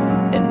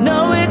 And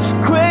know it's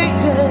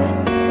crazy,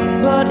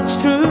 but it's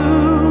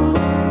true.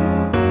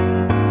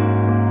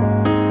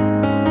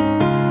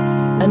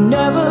 I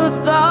never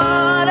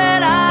thought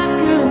that I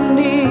could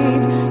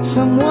need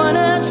someone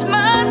as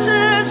much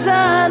as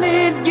I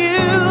need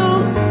you.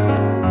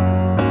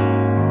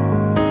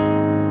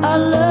 I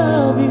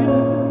love you.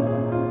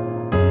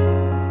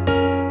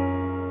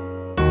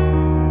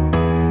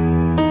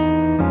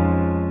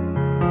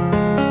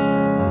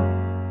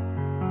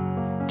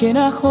 Can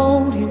I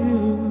hold you?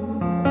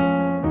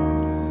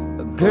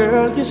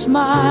 Girl, your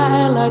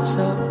smile lights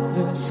up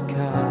the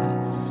sky.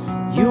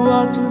 You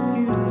are too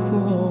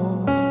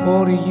beautiful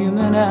for the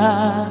human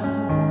eye.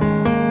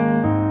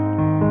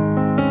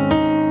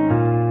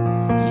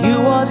 You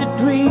are the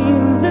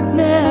dream that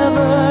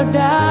never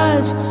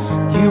dies.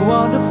 You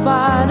want to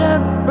fight a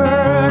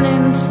burn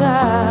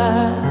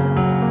inside,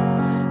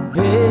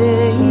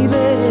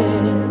 baby.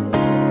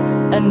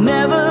 I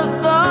never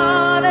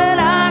thought that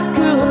I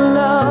could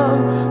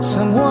love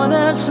someone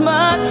as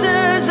much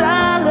as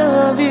I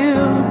love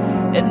you.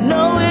 And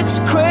know it's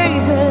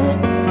crazy,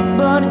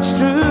 but it's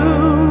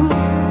true.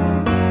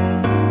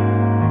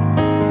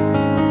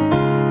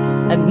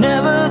 I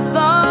never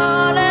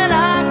thought that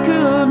I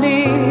could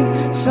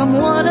need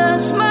someone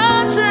as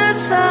much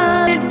as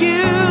I did you.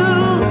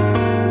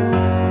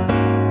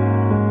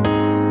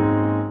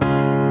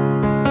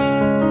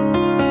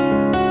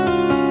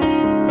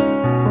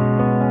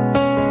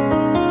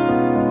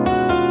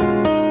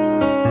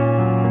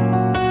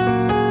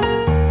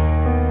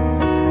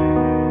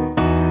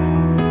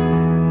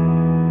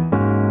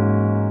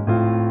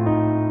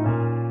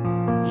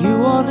 You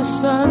want the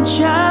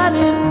sunshine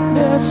in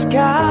the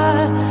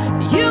sky,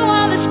 you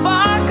want the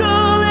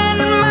sparkle in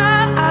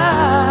my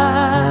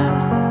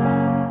eyes.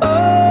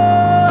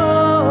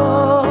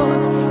 Oh,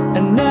 I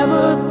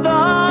never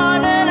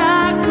thought that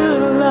I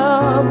could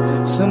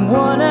love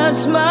someone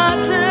as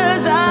much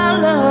as I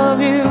love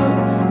you.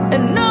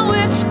 And know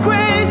it's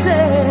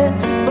crazy,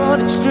 but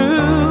it's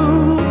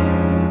true.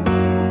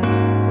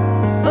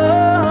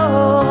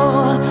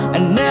 Oh, I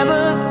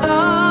never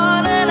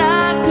thought that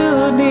I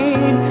could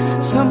need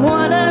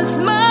someone as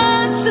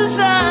much as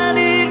I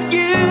need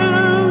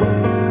you.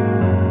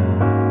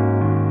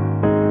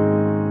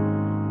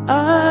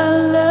 I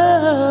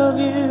love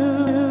you.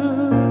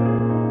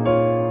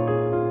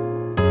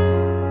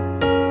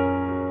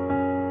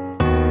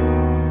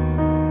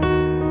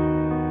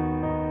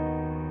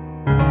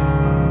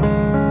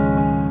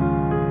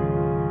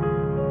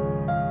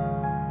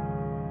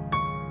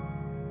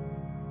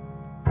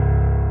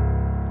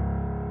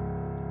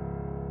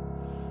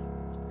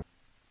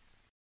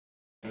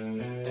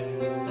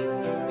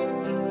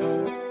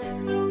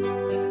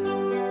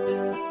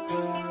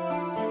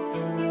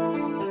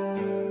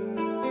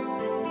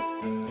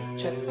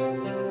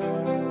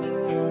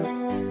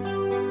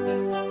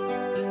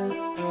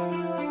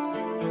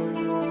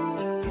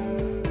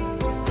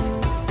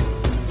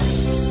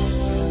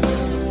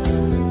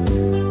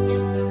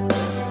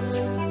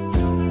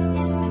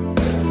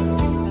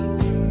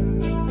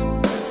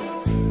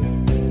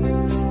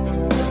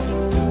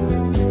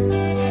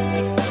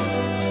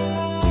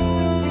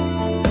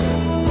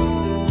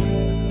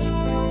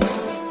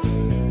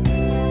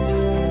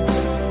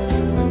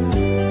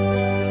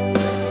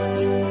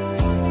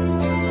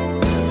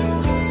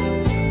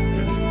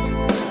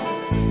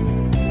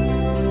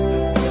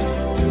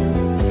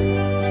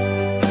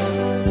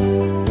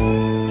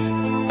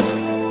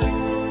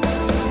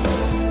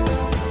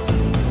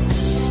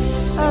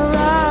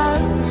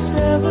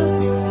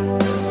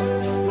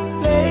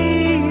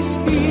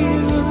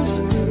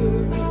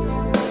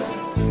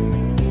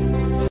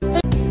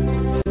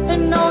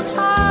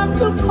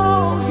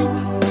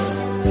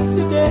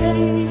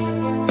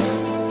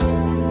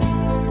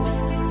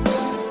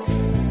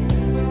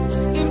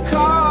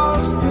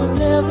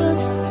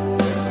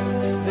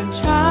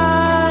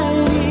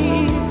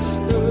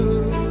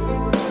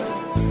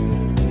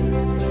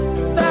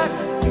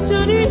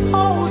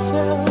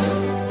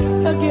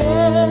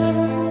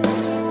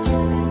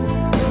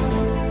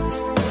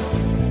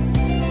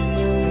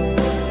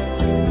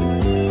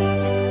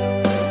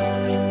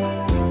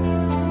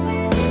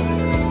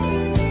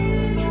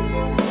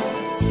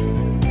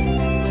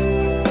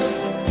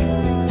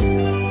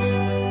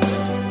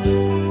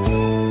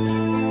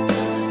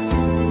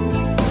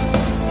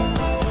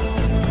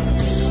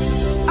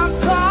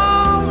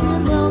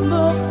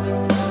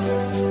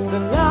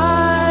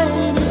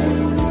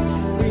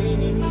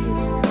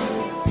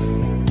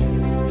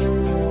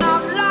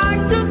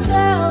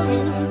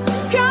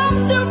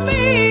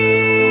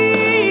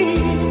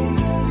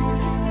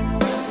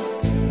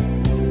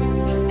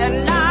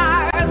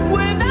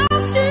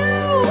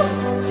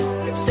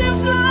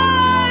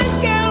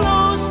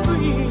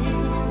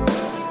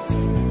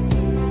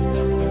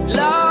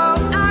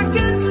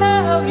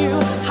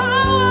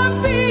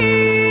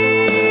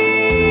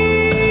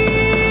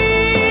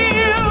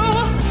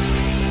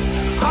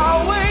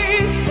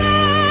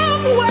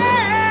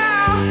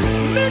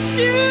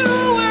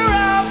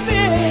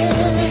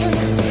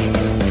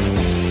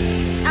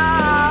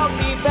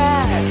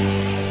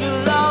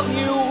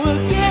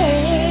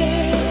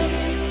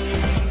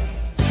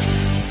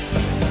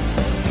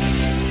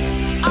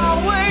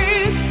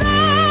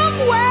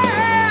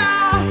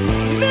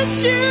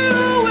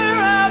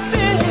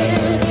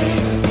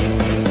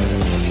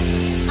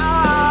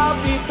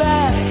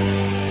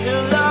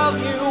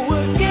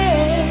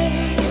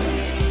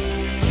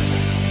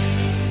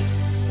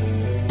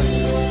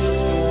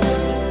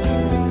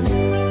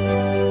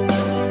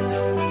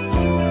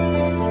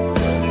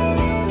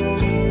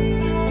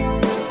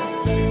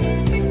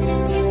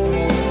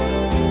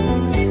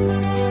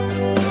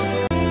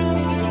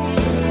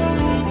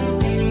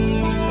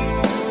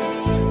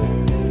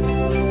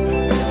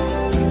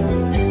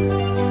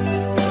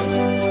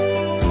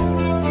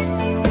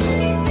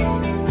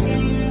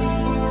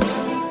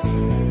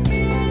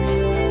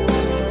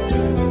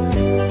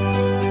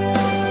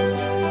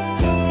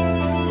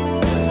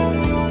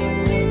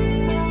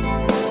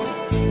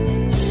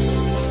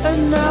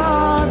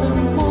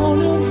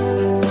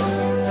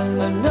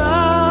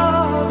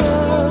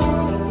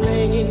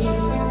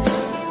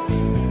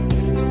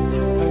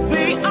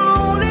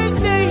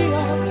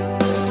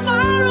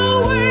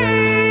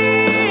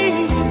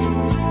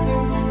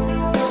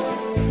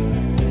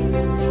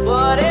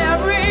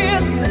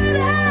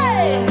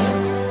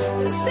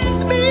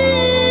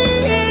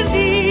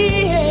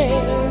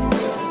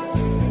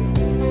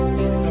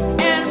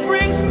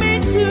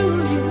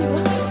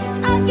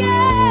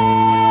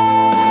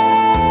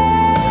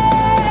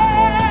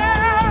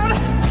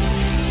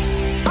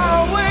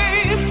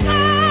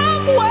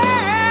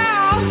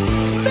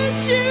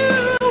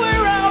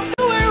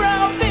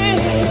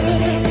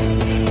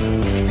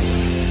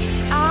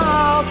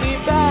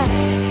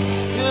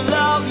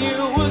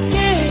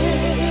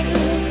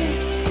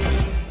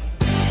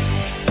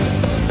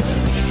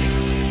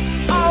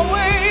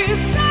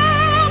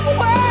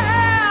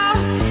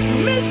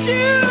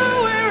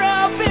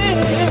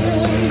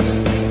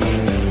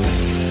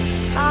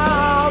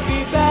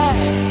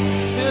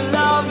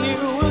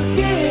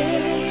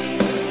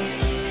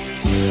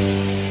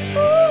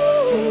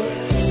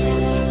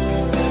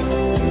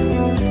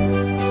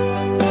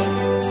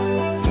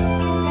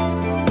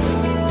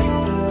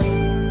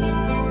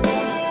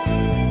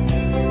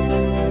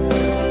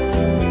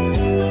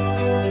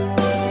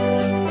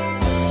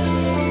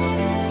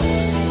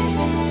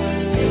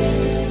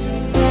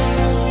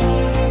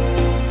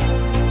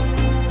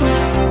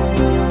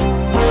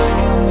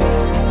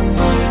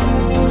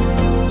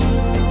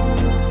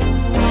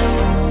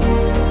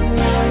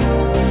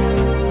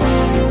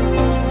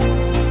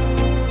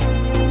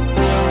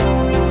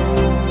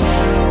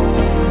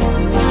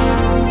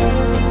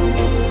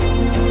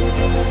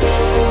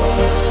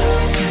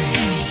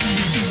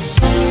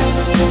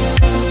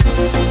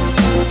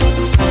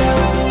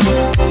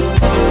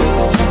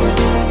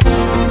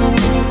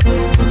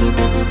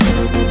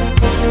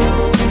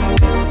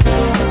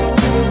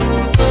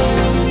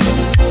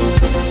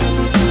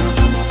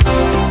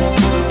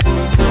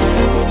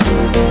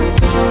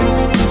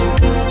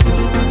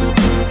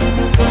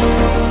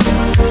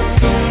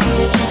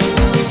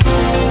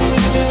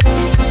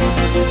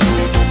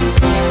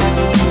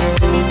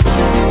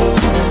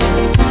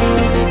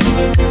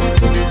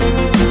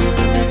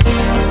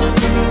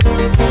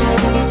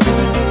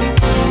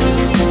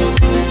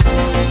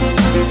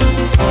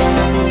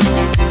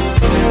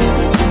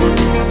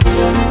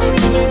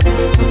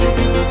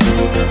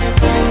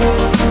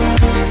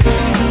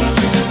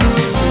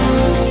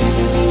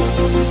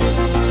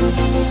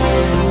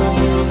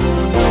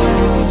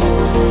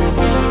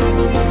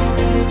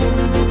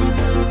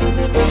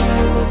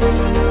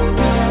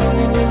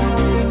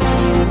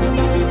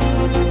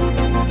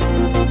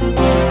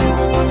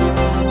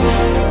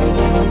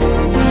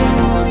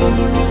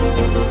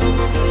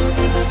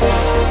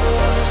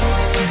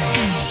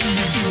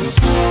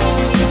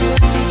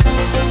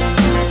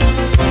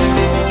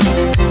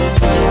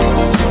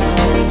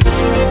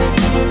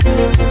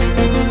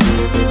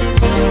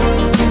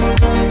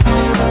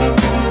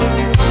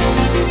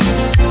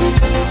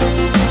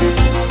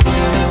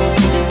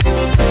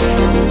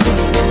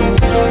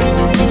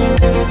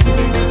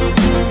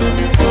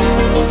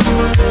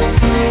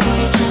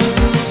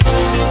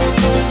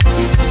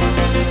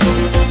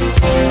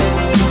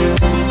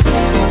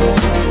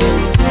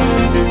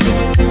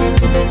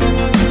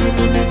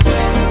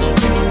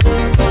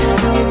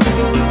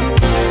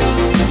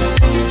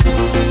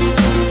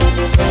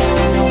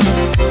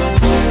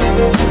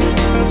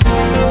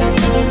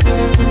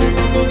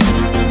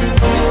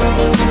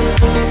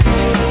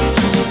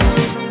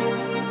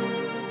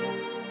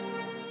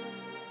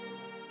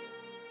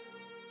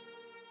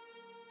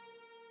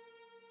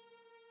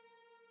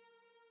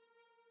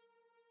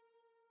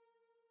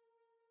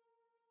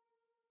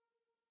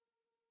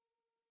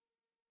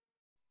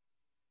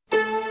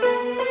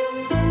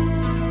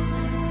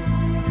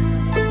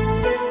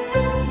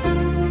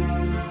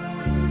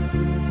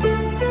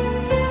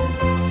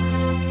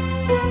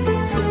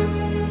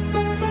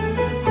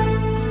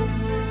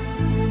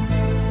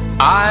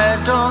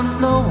 I don't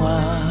know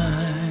why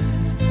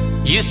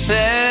you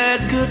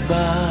said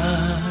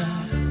goodbye.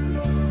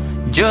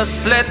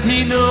 Just let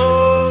me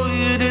know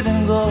you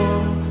didn't go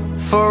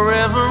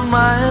forever,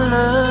 my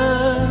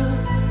love.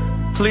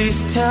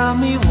 Please tell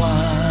me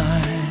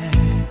why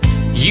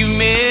you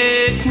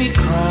make me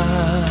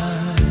cry.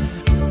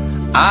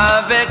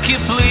 I beg you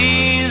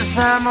please,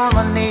 I'm on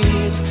my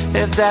knees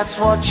if that's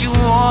what you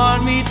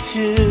want me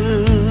to.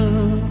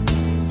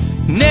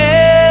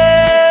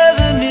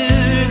 Never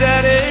knew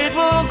that it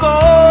will go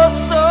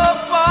so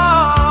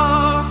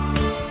far.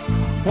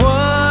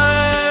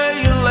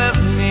 Why you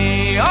left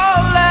me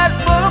all that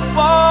but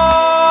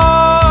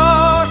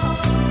apart.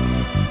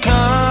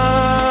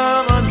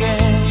 Come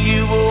again,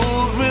 you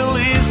will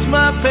release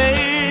my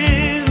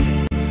pain,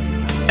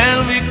 and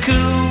we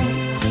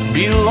could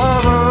be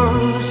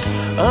lovers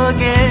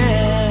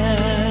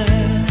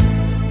again.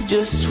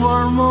 Just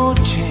one more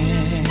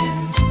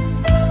chance,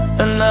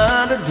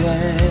 another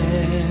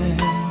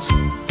dance,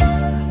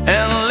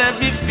 and let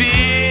me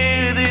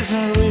feel it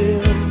isn't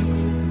real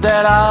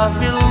that I've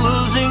been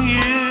losing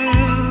you.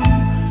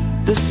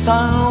 The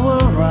sun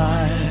will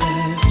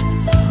rise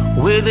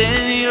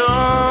within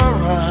your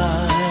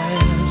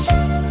eyes.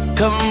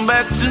 Come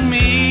back to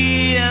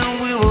me and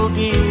we will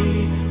be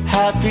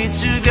happy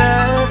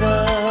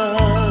together.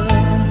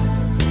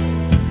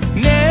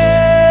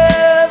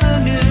 Never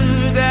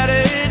knew that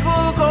it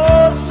will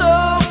go so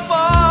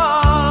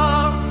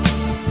far.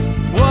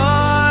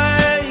 Why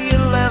you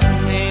left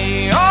me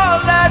all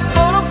that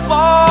but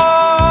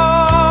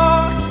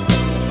apart.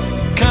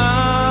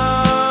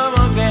 Come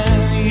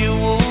again, you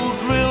would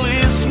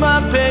release my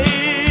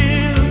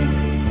pain,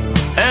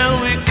 and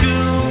we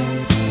could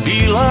be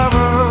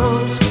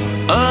lovers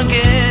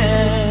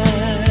again.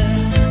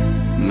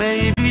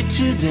 Maybe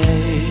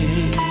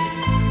today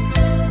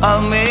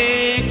I'll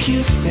make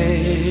you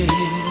stay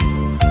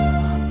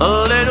a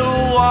little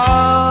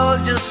while,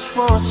 just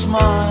for a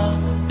smile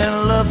and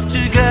love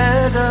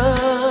together.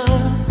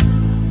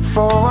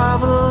 For I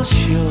will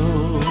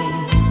show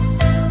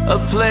a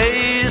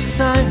place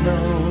I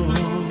know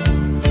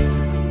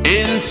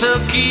in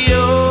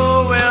Tokyo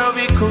where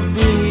we could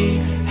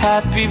be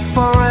happy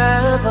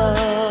forever.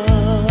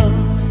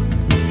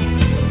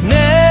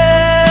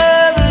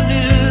 Never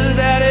knew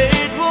that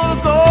it will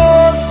go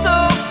so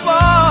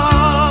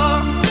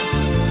far.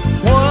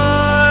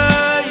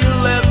 Why you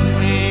left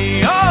me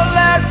all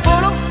that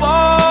but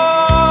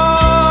apart.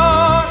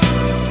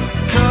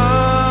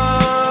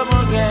 Come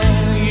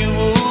again, you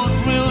would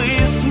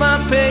release my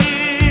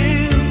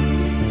pain,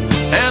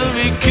 and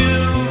we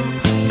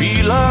could be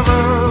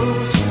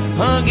lovers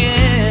again.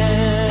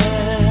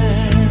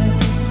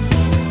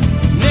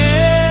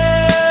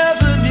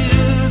 Never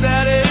knew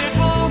that it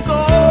will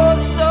go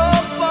so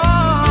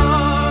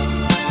far.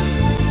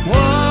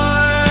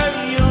 Why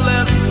you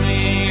left me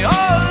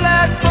all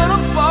that but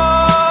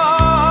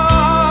apart.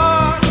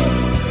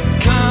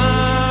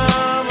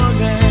 Come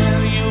again,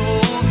 you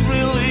would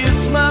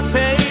release my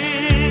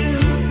pain,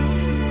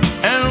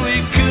 and we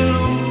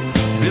could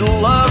be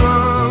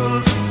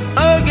lovers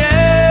again.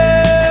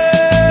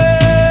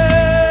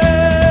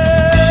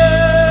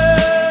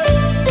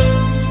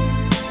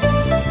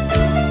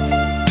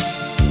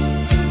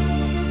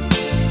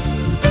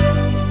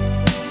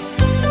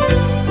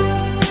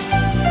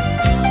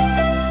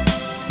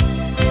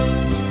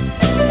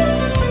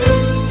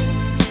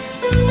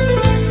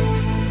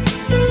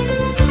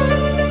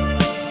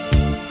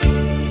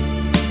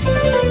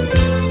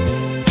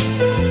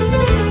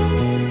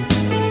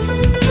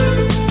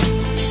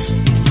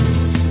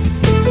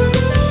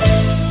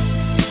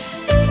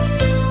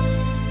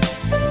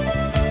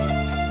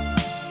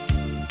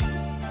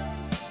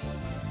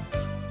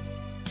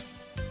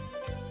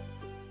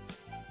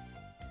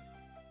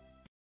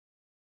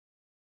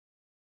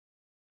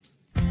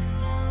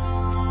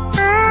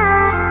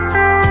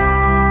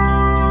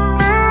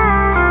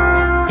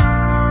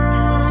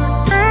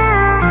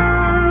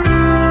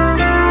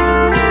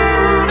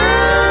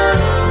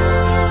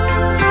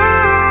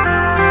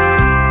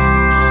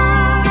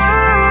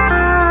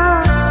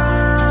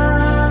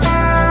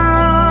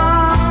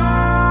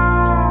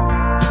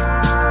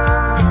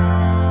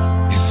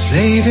 It's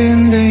late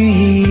in the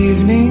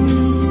evening.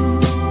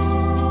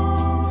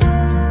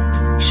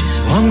 She's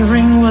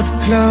wondering what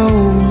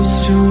clothes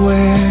to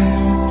wear.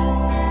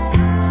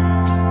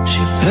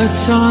 She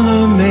puts on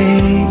her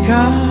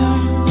makeup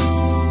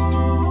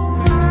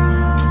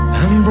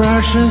and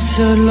brushes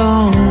her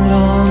long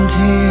blonde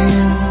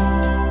hair.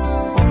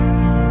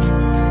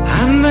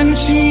 And then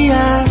she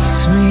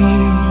asks me,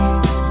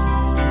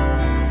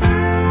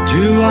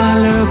 do I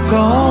look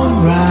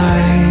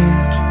alright?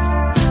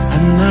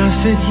 And I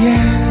said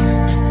yes,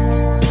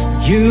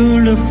 you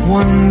look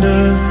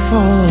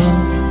wonderful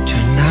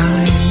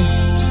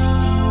tonight.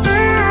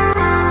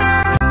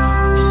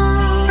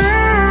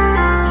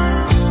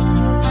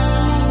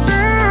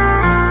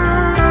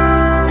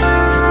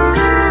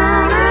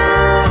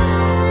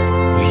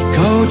 We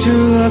go to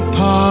a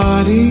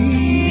party,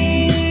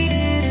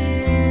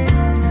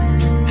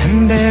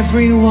 and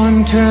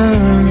everyone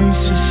turns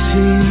to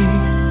see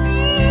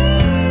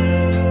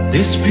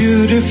this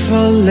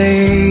beautiful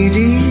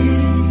lady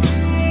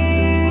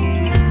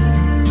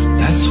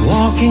that's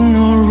walking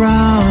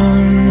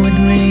around with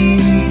me.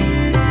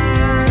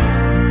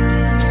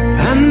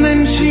 And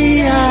then she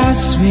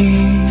asked me,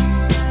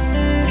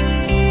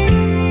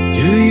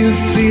 do you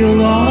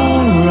feel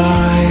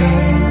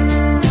alright?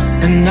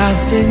 And I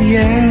said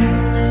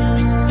yes,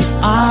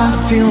 I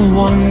feel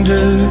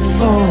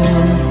wonderful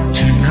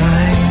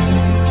tonight.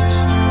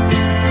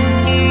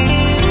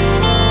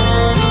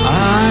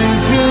 I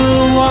feel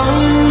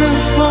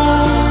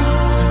wonderful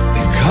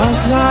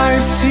because I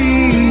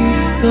see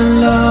the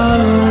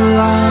love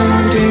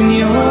light in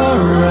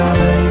your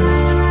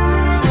eyes.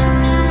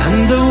 And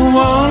the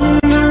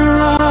wonder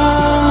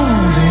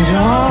of it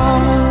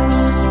all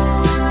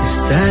is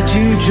that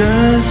you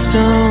just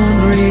don't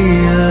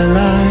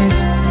realize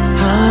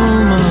how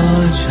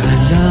much I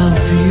love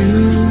you.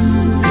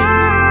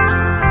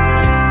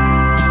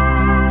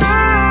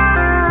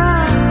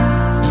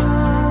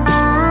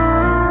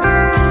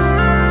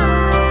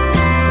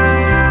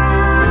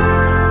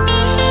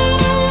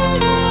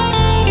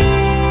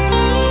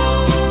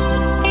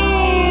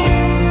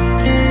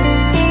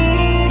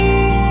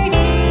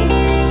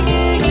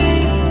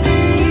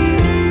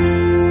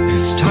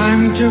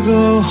 To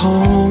go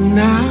home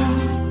now,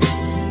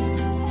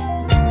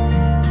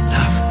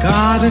 I've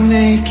got an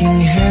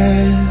aching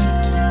head,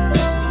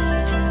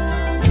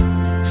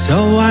 so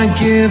I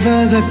give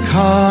her the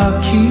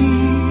car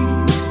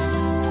keys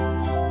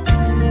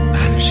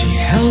and she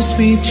helps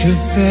me to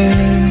bed.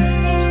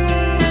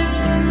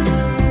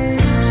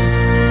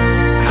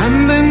 And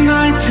then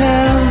I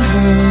tell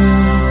her,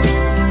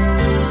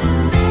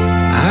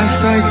 as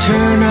I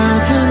turn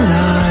out the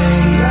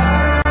light,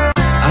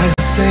 I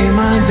say,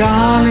 my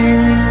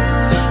darling,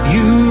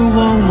 you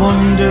are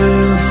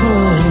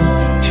wonderful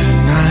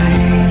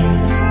tonight.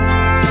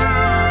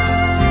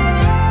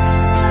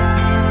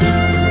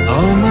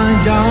 Oh, my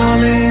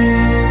darling,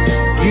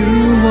 you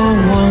are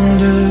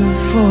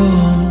wonderful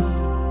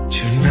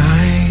tonight.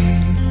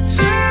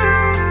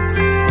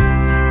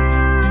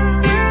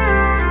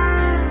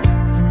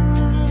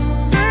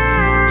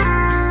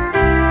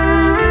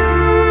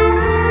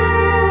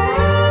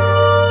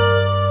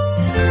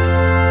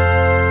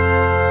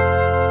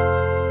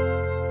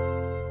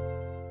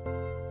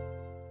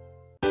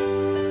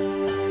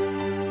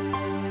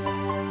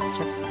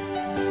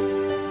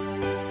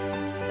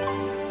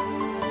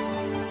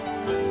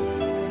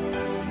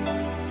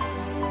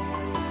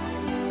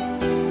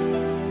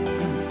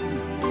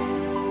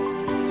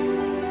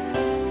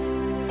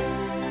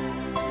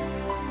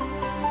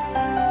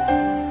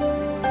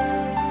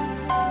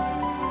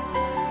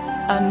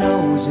 I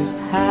know just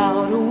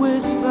how to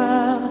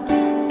whisper,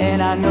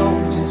 and I know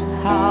just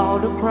how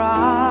to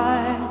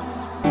cry.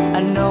 I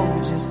know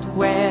just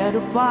where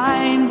to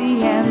find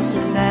the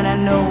answers, and I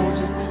know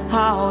just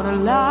how to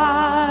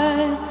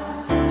lie.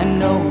 I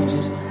know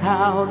just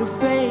how to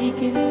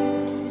fake it,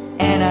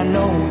 and I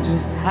know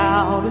just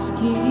how to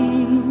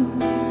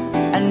scheme.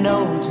 I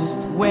know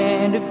just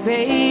when to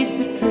face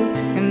the truth,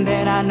 and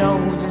then I know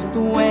just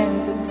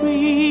when to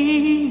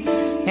dream.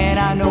 And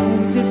I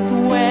know just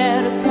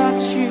where to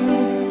touch you,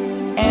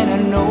 and I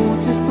know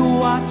just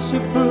what you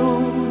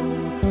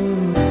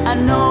prove. I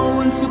know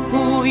when to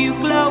pull you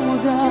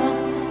closer,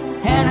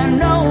 and I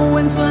know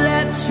when to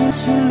let you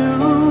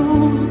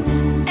loose.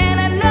 And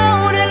I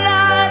know the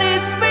night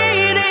is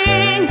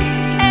fading,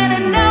 and I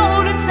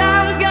know the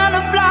time's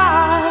gonna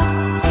fly.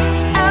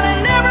 And I'm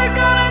never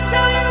gonna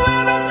tell you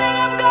everything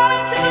I'm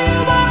gonna tell you,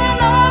 but I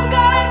know I'm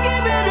gonna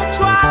give it a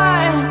try.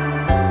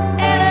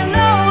 And I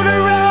know the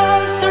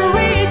roads to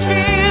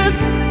riches,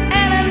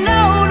 and I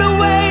know the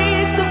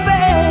ways to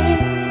fame.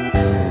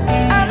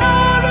 I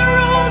know the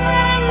rules,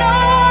 and I know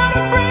how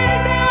to break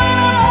them, and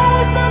I'll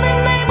always know the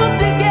name of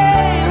the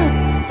game.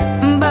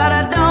 But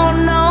I don't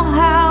know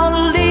how to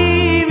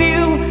leave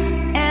you,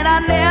 and I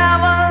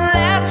never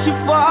let you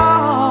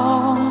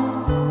fall.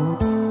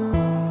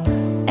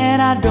 And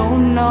I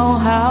don't know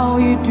how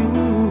you do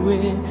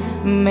it,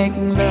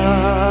 making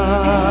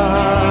love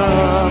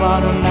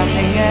out of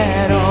nothing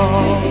at all.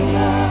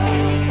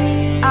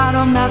 Out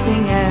of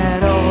nothing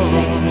at all.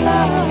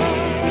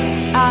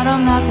 Out of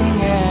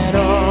nothing at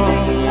all.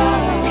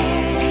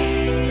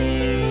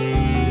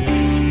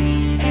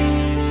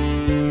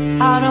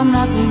 Out of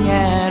nothing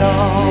at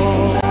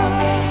all.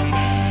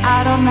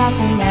 Out of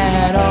nothing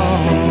at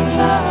all.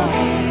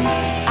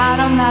 Out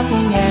of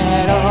nothing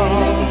at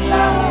all.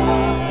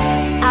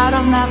 Out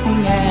of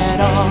nothing at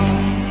all.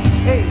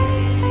 Hey.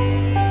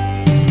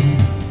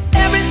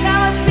 Every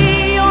time I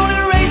see only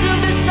rays of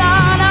the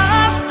sun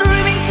are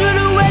streaming through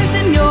the waves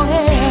in your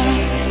hair,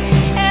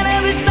 and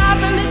every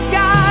star's in the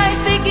sky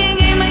sticking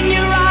in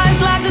your eyes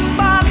like a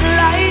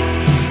spotlight.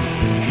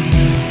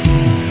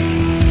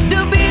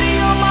 The beating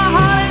of my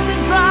heart is a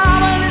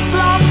drum, and it's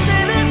lost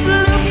and it's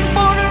looking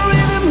for the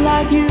rhythm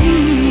like you.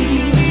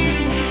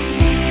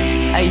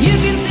 You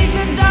can take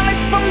the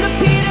darkness from the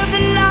pit of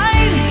the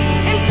night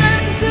and turn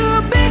into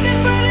a big and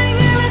burning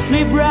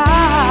endlessly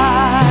bright.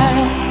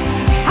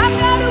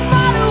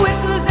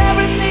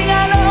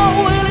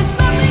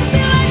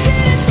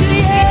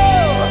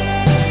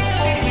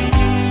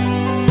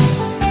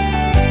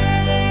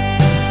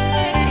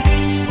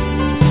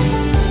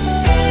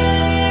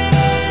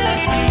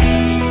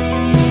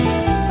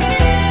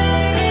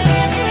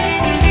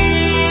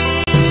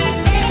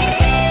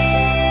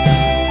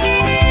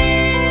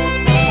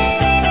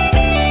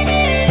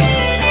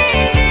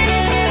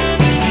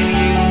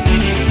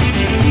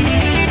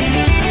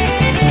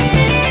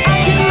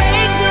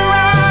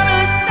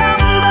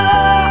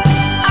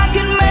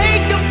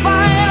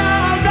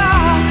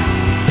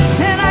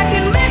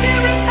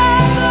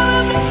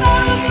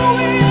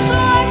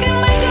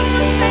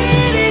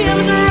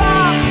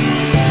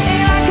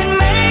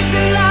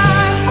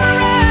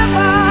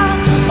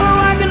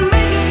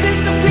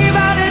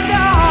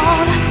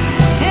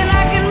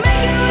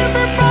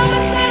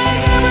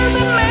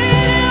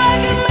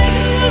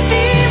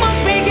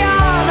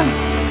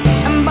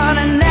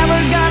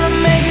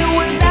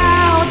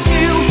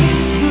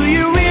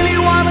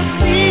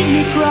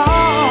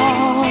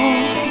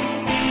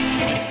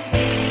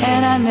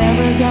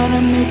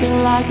 make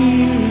it like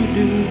you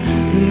do,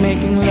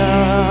 making love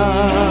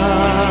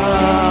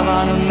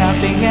out of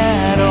nothing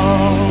at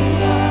all,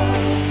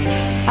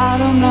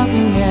 out of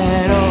nothing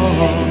at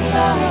all,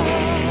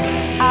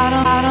 out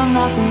of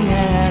nothing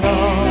at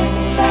all,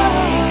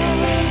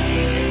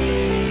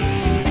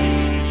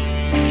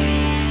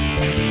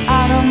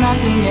 out of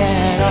nothing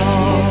at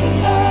all,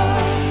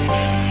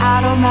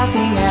 out of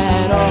nothing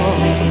at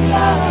all,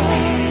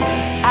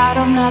 out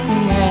of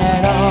nothing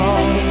at all.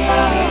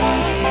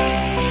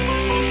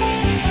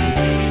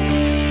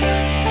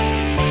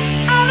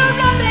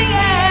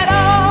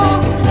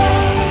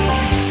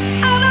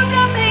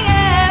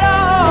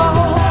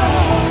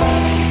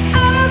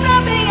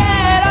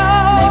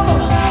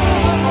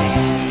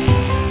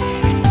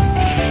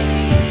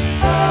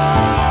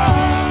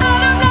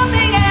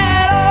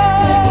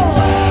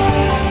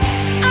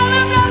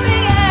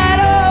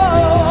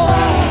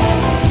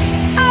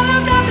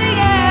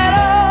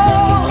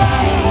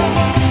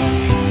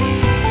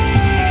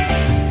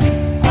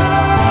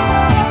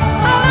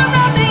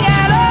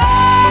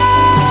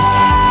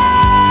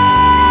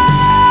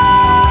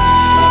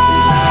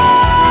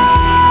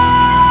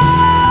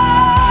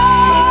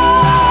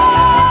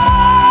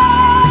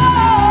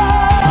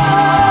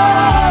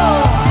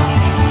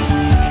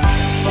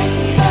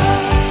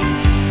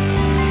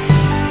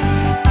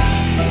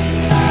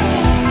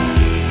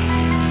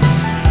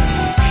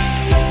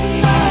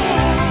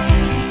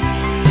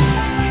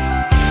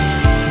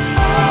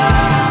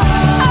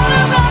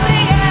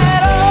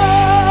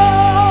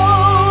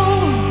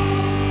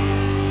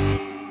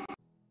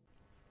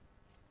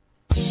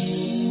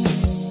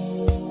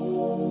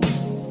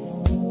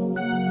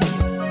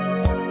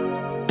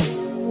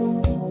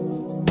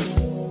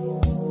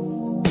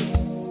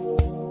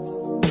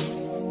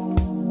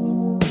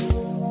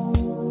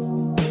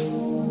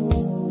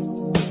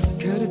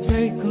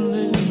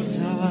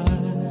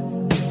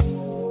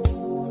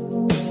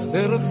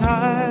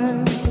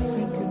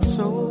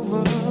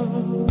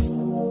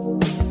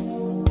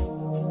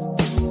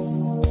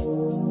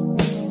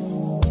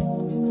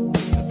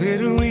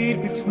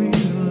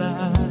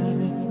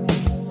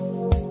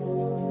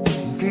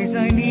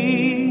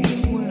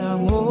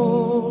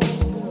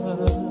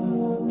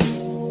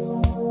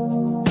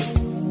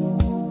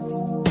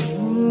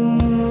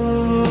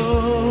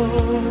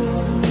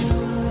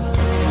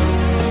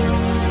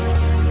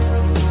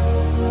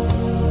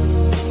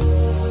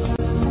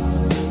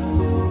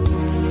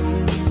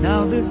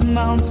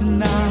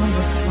 Mountain I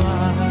must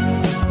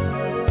climb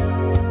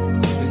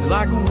is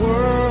like a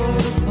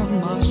world upon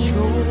my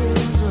shoulder.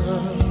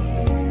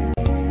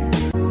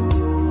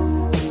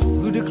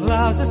 Through the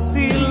clouds I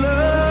see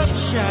love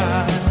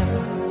shine.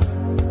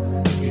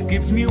 It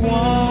gives me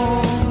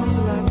warmth it's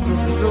like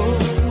it's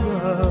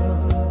over.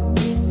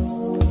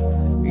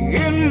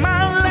 In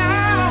my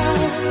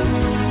life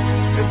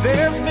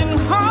there's been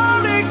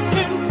heartache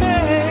and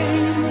pain.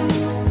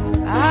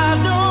 I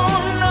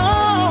don't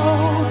know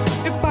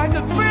if I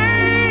could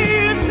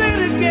face it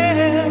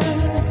again.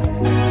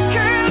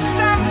 Can't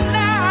stop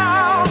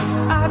now.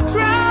 I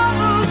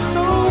travel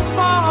so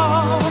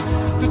far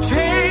to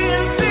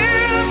chase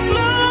this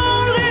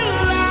lonely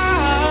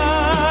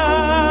life.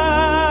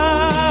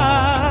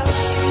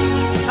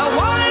 I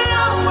wanna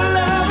know what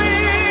love is.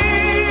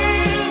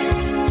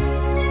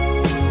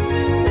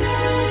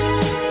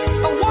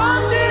 I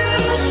want you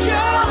to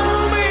show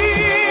me.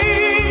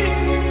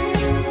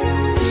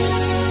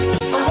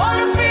 I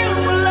wanna feel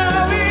what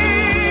love is.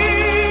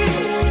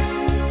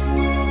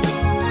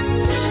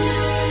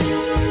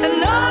 I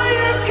know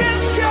you can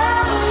show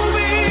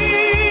me.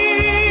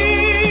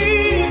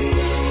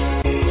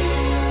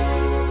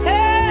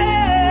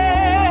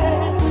 Hey.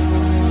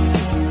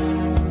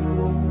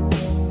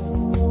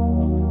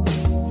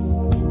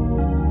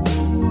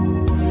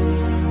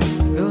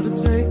 Gotta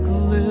take a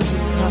little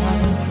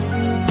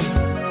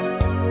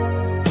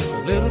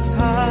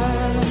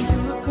time to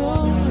look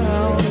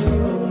around me.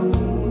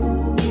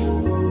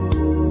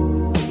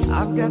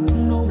 I've got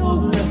no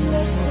one left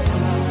to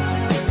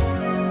hide.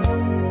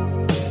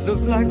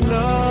 Looks like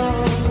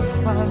love's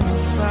finally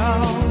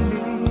found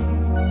me.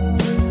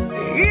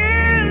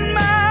 In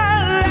my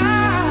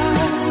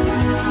life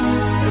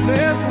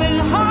there's been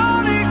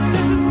heartache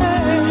and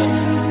pain.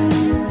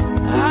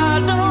 I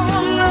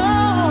don't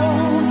know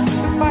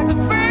if I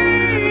could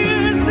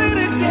face it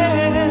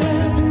again.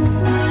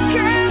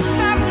 Can't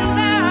stop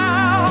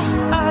now.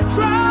 I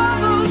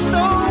travel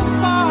so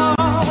far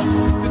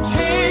to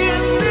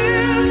chase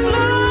this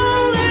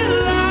lonely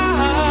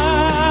life.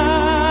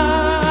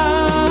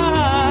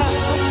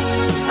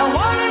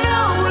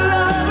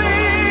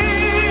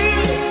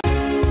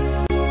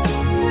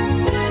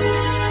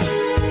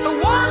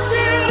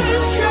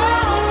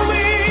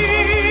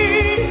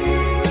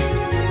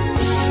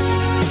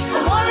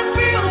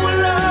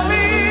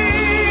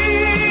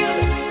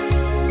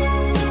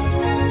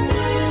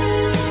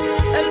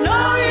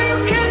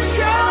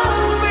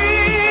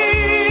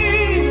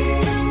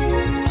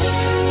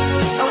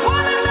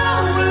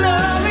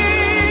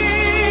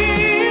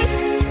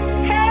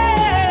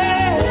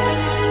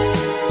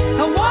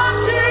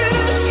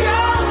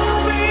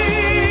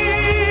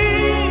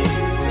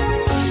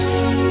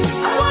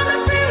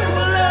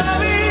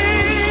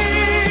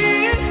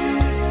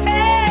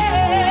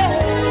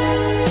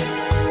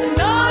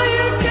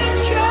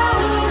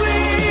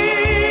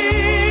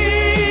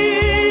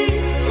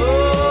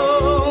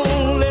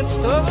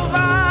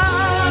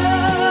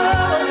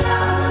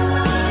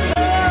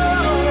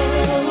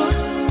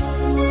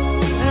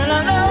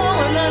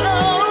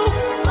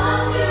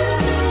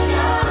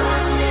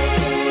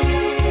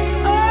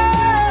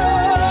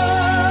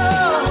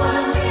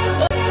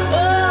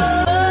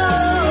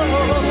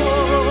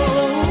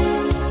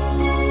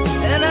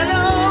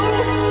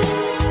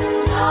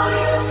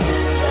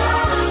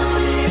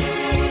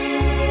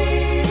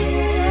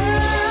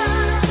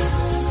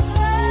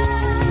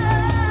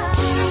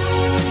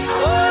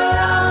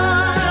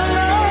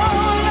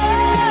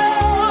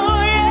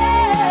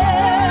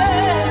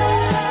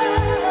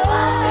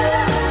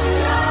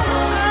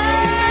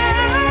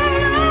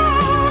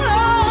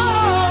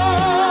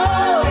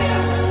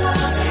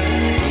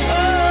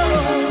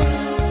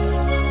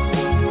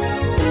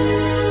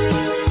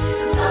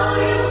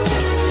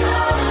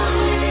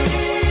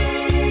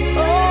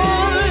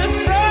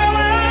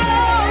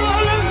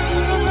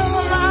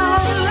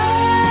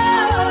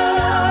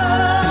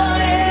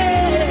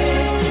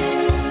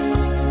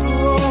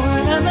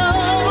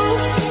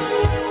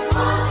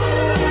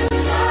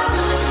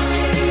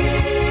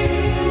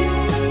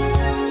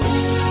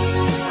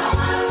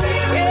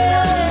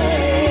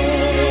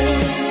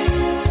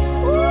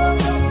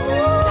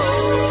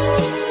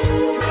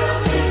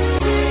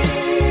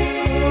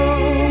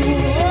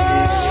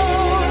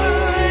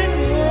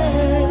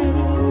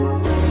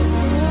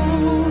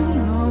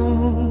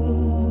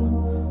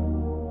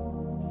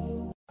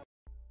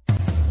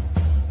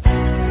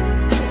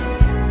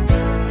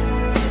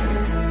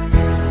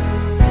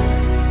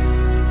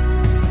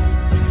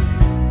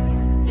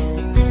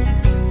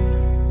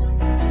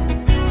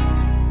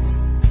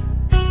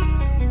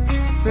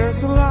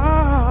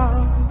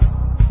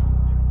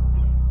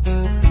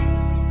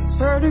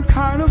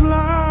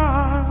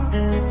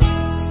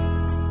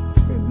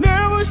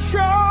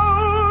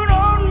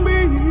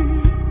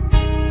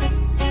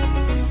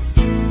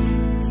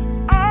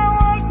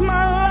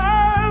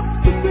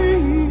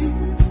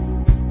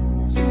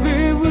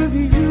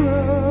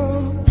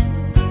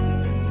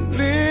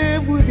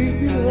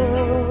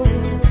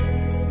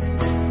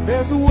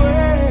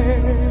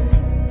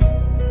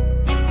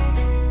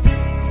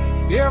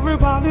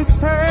 everybody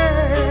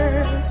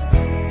says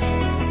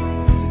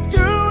to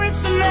do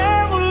is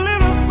never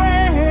little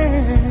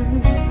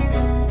thing.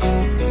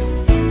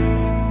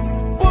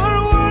 What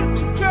would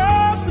you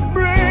just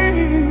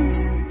bring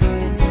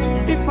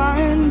if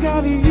I ain't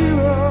got you?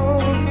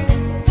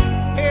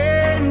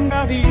 Ain't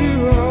got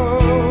you.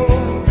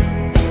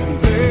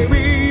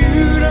 Baby,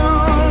 you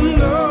don't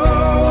know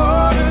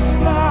what it's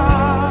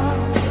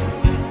like.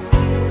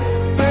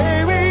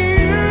 Baby,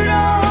 you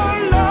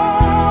don't know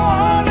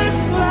what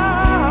it's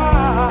like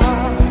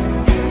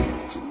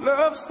to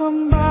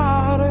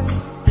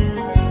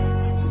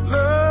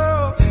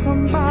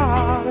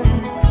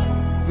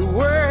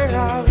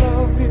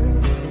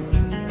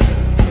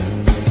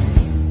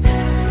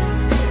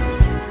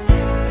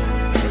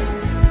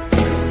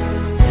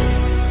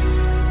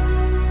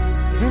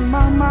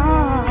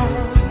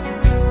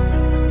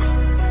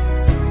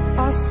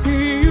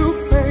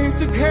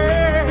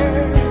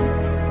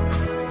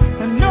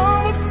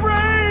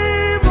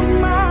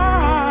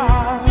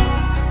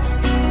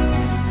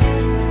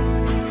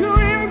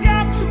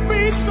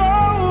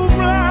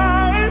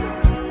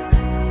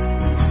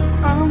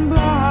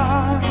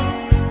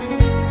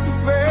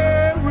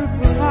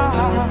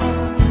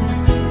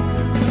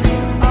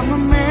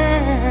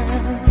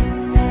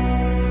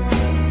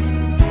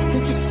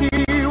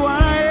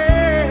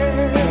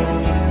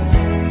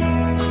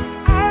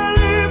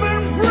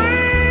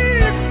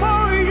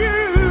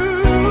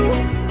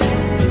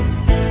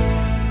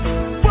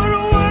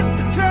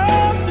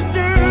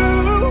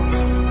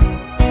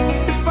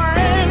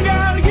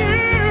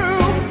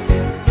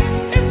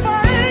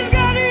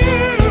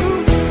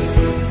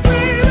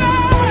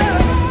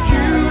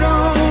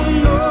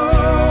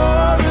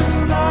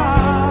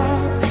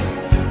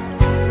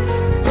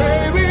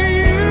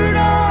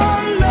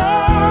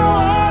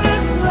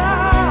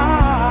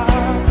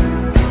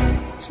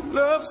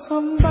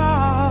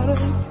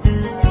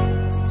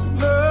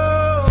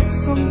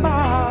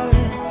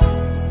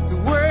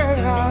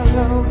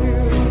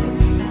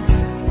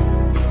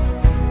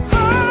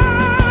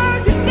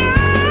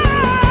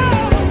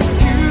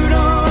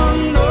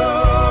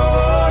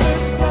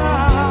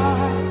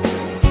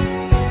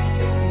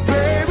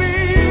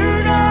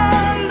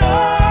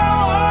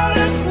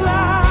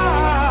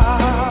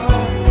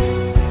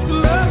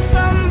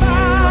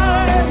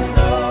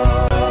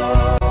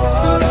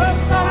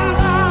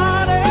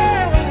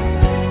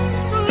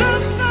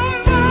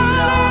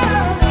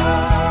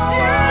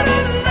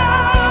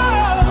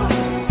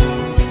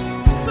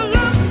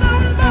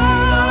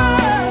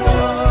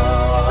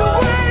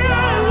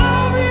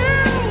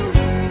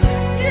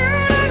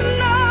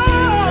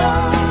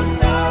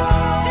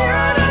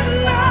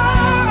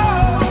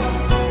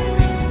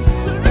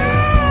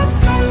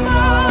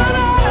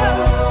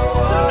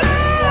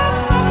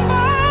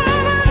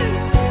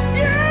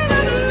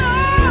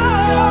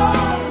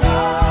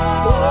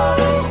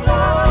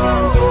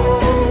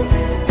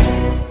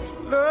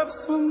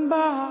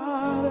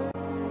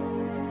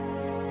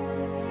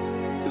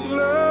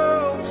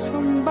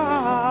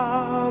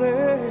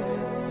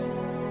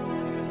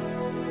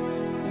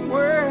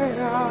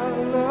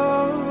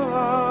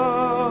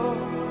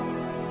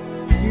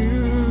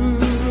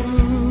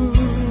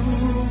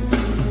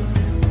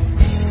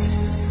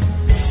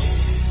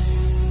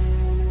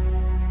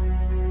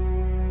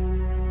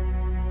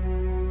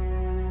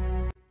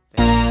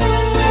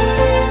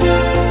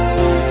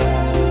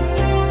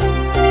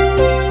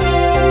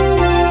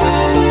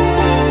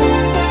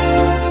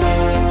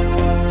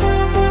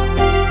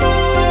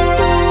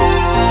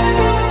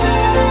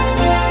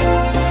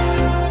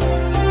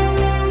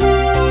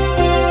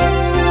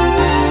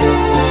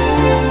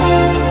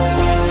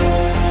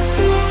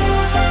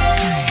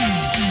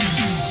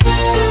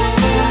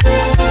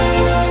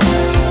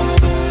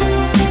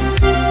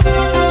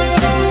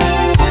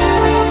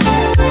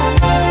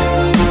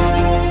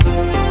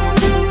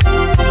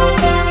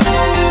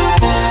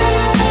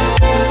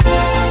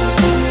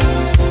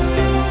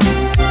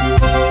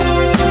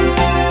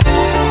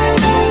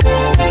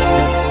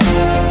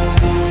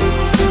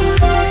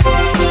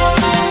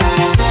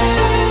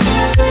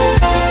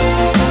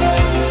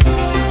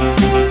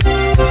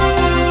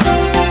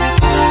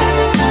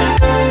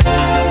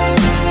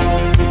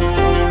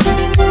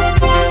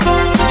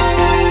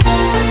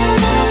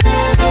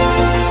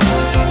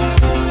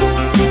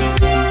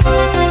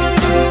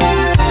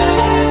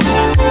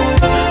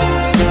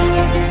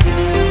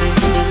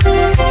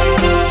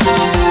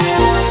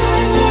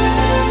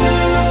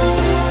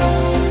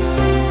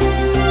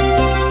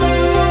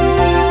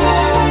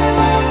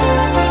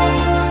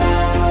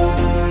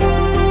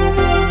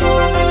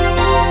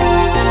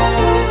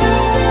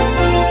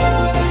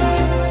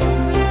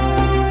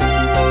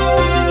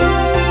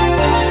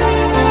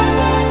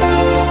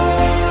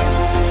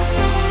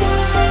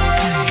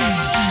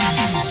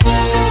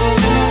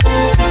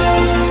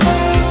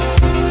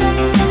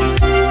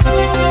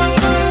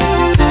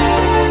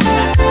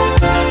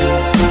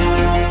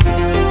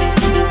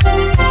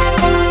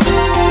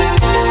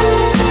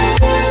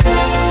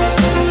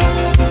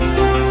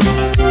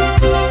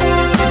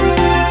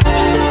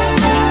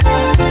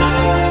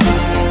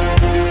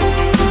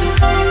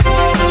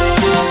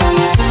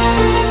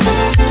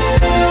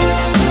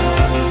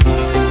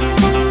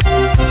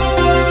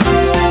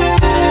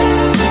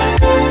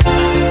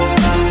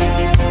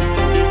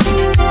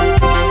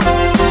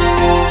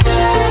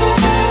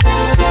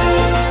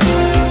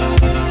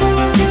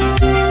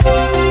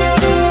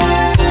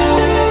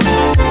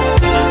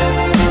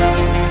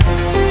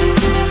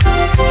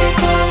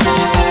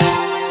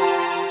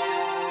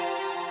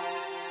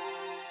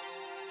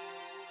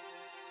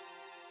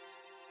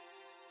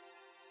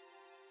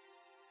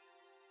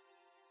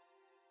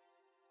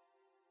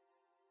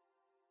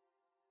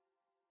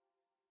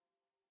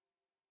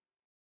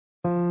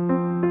Wise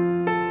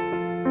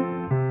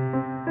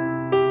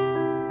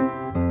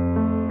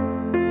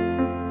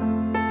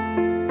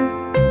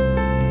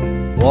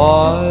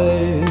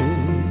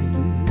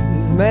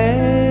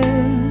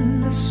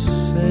men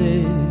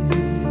say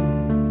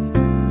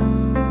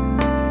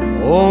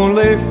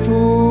only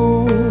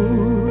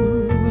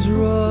fools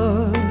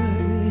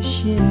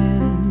rush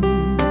in,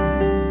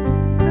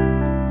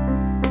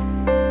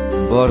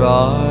 but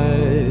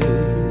I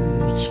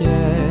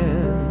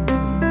can't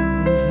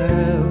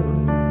help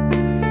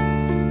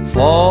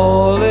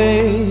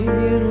falling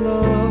in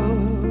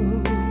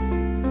love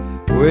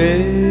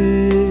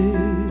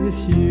with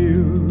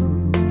you.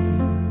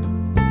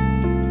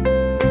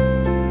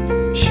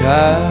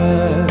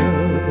 Shall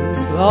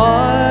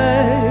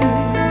I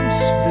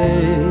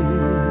stay?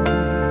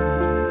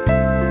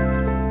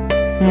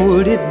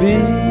 Would it be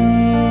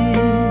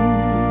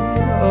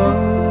a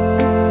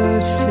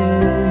sin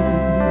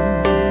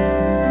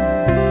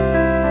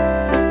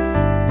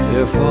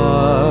if I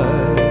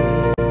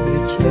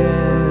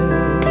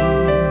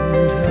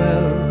can't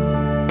help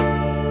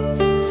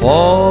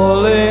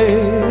falling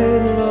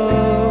in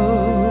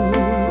love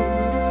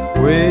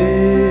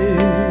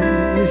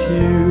with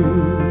you?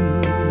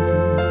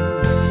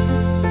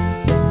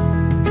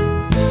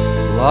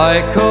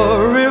 Like a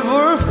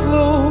river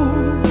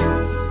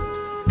flows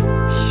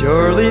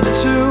surely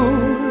to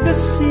the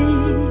sea,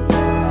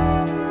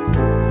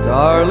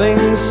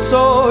 darling,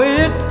 so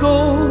it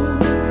goes.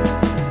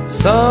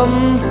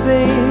 Some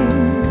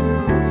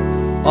things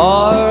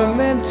are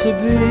meant to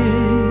be.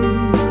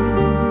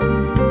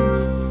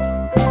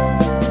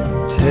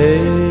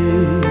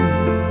 Take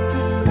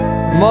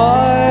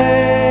my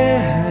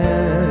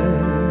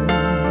hand,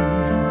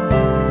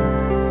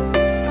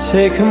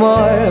 take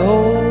my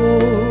whole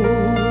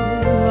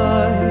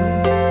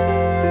life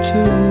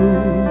too.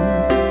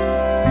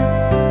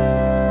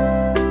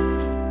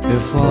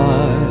 If I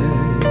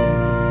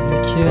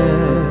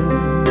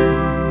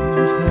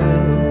can't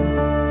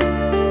help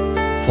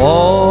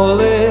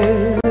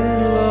falling in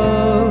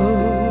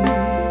love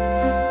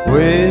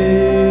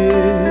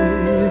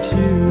with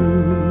you.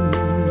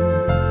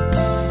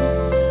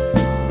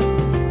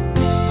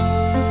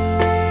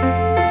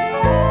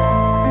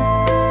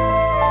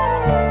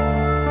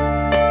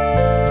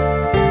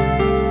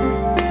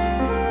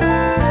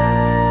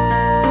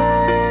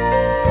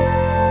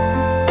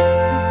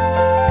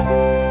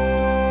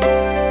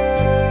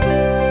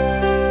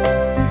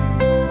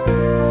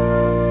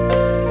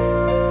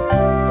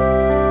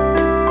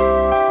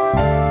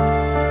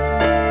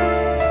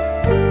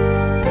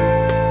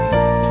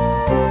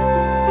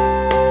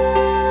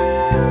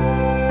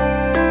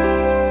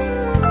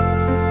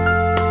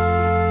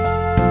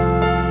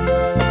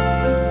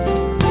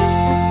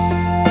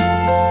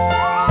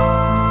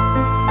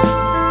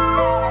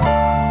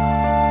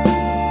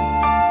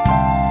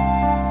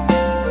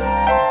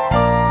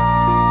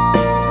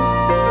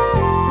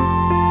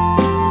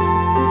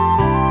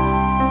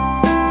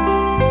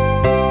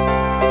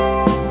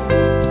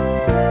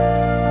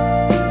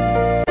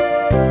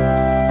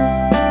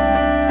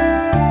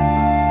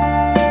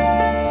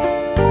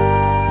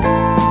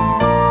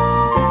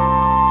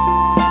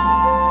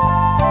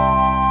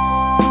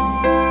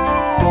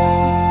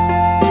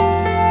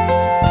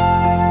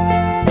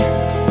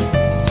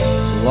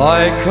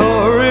 Like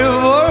a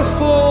river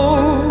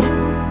flows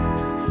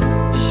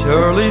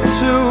surely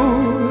to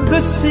the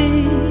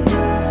sea,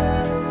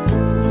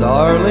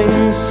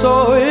 darling,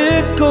 so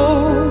it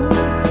goes.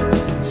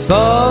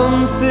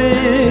 Some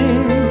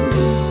things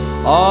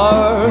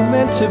are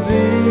meant to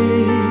be.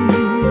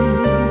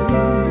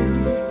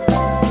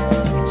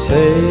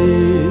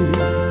 Take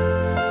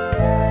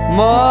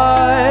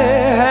my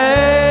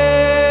hand,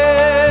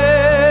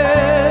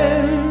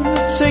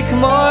 take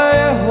my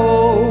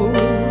whole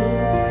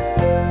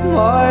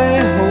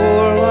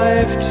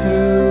life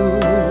too.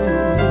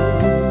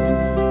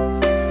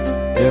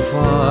 If I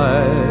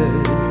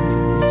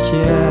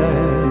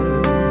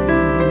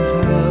can't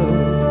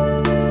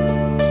help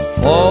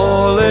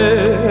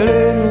falling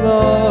in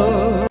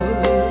love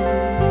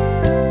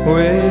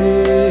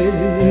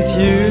with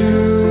you,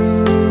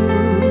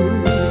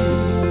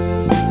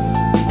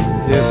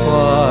 if I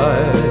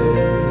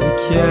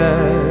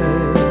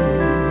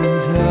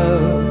can't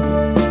help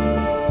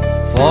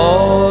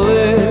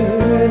falling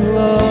in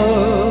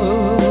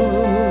love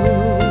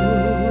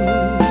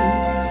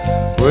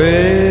with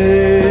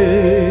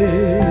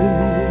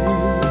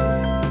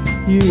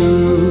you.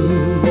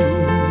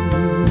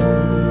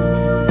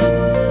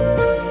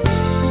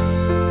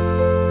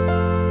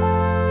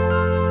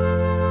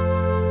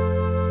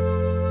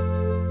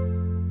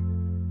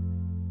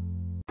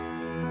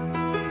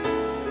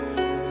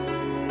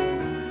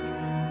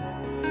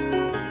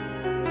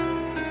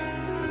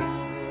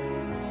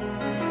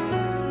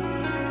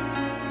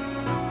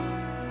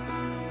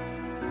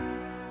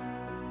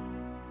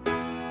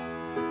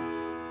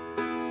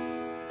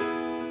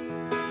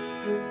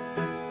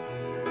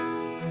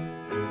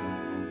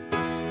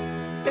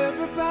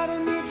 Everybody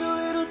needs a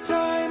little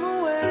time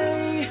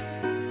away,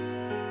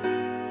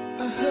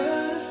 I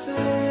heard her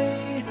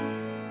say.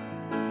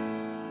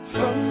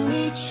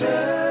 each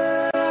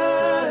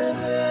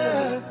other.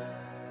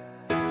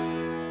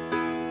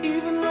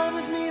 Even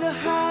lovers need a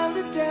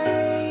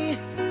holiday.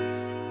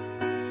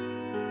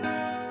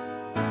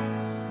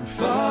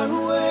 Far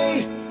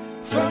away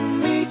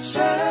from each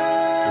other.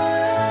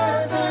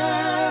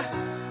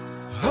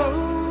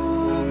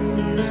 Oh,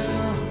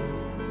 now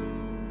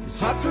it's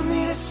hard for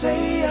me to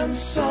say I'm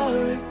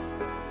sorry.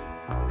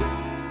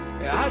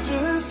 I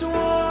just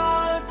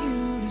want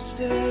you to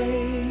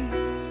stay.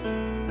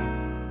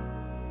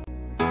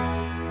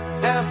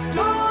 After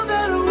all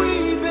that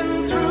we've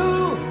been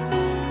through,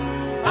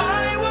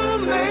 I will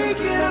make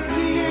it up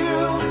to you.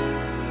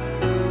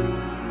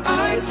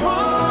 I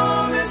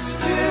promise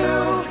to.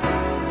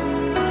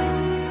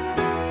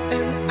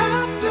 And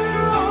after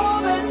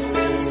all that's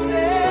been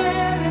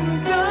said and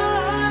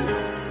done,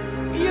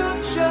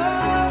 you're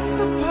just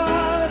a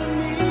part of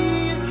me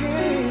you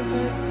can't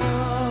let go.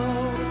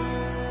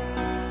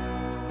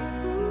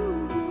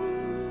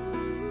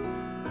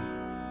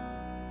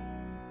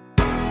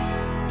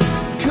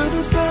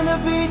 Couldn't stand to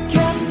be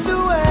kept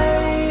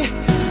away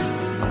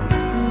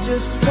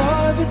just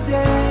for the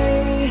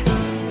day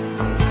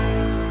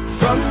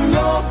from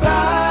your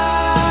body.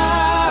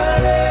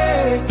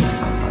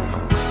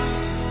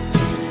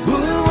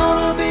 Wouldn't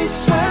wanna be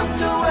swept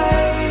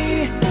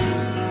away,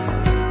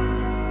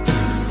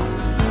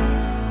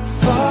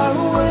 far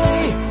away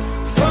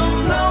from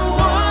the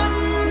one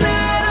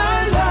that I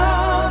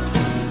love.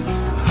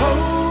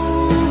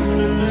 Oh,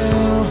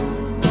 now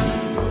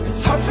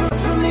it's hard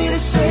for me to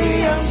say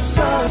I'm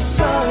so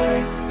sorry.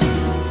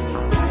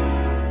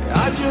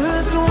 I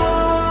just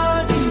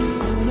want you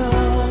to know.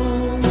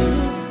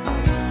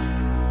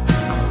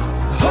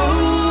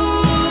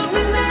 Hold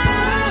me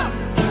now.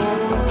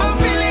 I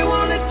really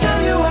wanna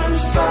tell you I'm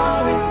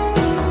sorry.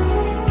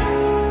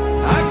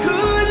 I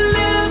could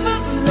never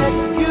let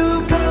you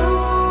go.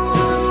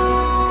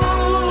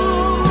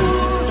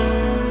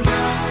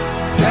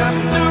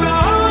 After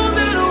all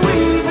that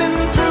we've been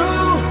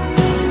through,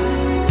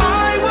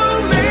 I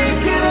will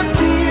make it up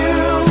to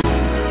you.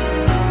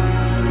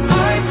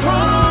 I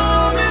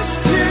promise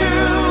to.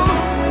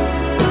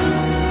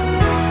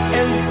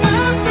 And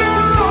after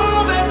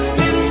all that's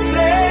been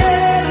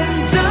said and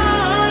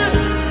done,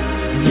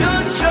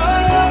 you're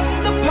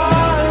just a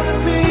part of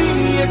me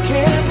you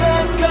can't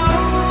let go.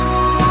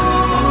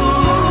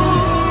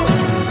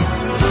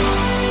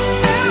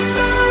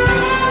 After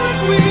all that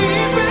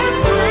we've been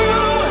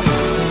through,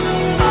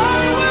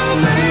 I will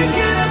make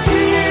it up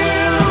to you.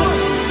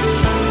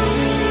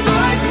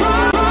 I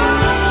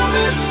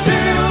promise to.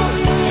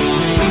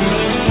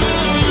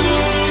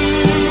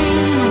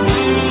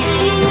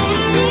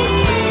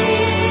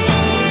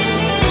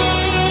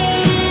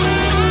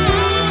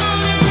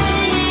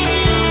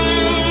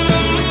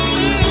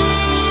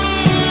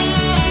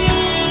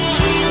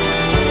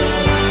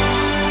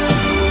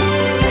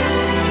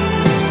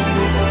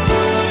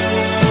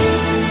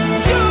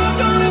 You're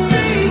gonna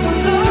be the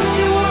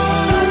lucky one.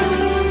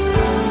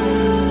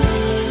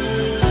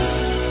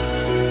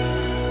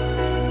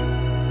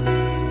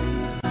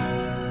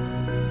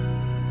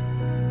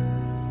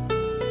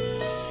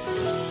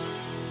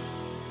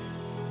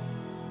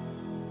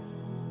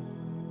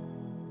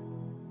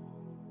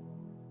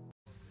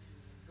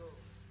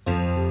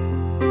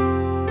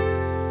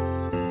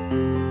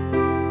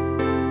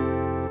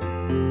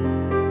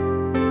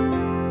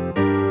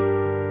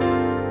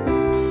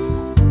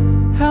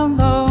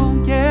 Hello,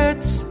 yeah,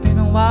 it's been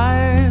a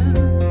while.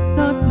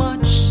 Not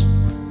much.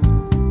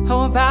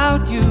 How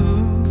about you?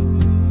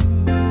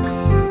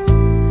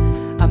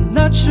 I'm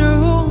not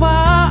sure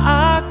why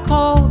I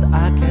called.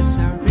 I guess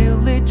I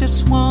really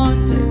just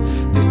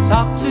wanted to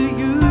talk to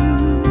you.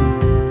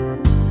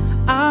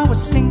 I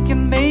was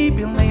thinking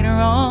maybe later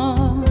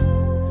on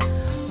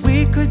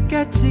we could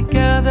get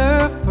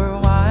together for a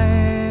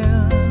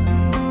while.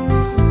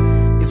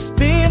 It's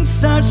been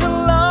such a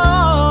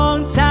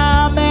long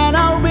time and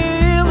I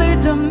really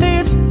do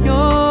miss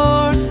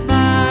your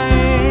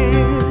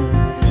smile.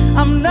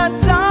 I'm not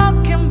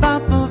talking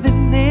about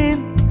moving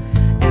in,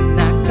 and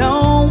I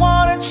don't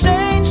wanna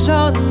change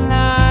your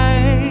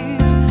life,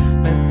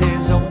 but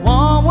there's a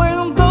warm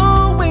wind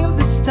blowing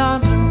the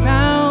stars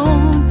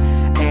around,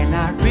 and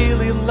I'd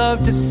really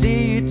love to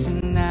see you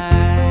tonight.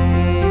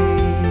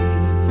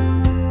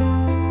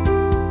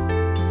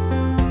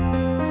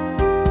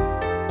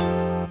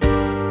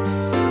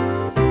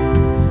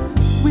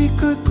 We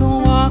could go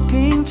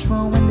walking,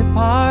 throwing the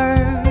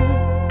park,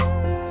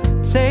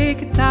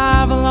 take a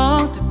dive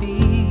along the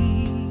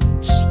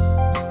beach,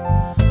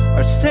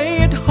 or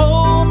stay at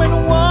home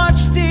and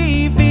watch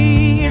TV.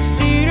 You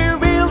see, it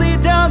really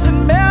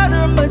doesn't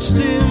matter much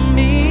to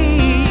me.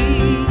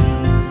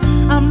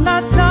 I'm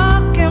not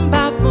talking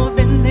about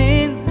moving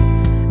in,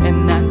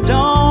 and I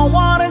don't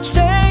wanna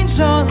change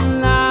your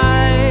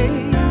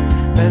life,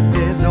 but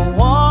there's a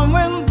warm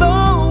wind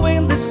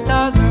blowing the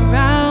stars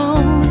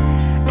around,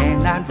 and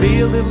I'd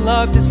really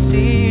love to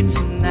see you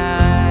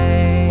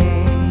tonight.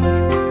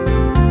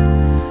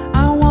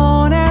 I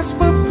won't ask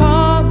for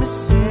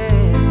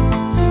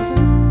promises,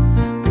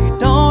 we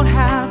don't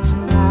have to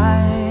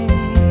lie.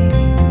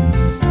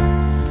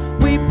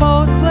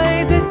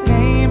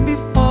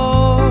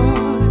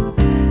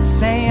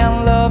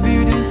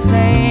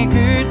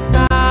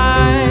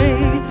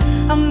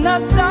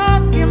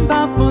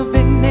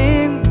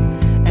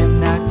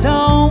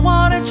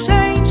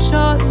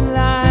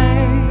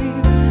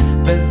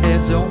 but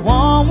there's a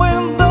warm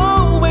wind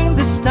blowing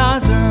the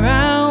stars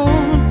around.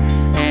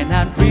 And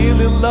I'd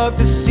really love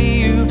to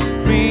see you,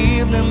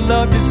 really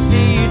love to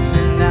see you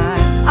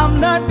tonight. I'm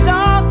not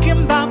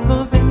talking about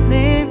moving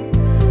in,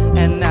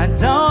 and I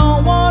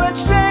don't wanna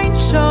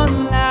change your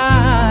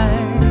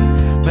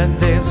life, but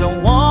there's a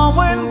warm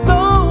wind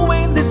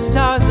blowing the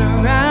stars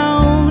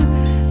around,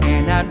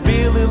 and I'd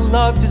really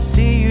love to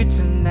see you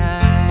tonight.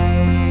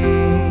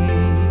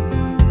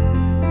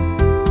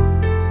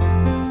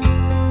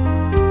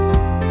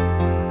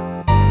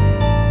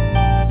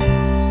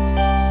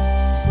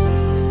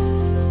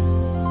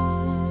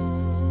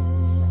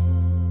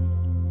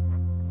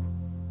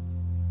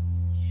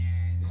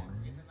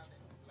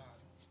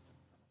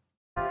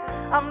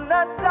 I'm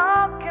not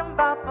talking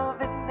about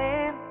moving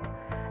in,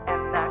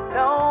 and I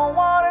don't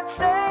wanna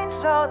change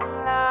your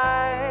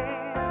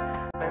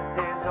life, but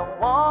there's a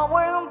warm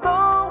wind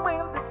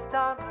blowing the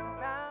stars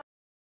around.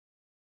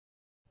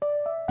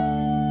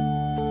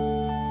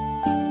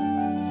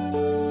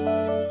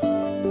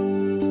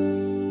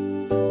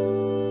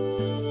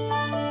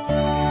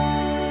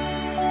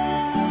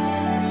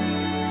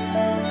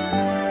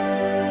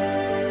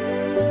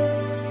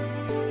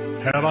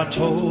 Have I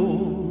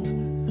told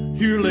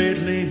you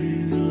lately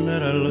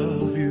that I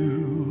love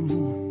you?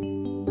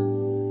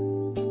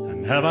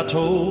 And have I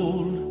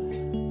told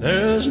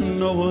there's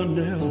no one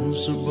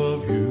else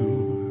above you?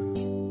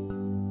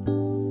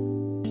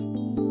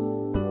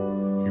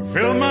 You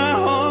fill my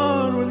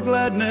heart with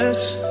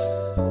gladness,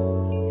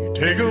 you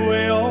take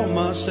away all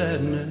my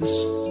sadness,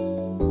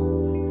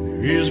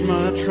 you ease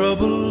my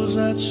troubles,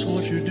 that's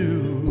what you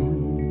do.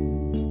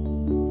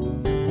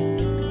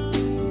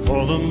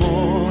 For the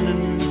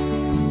morning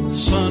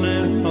sun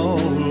in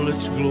all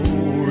its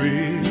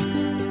glory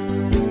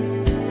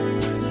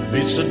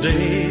meets the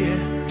day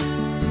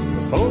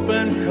of hope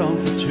and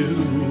comfort too.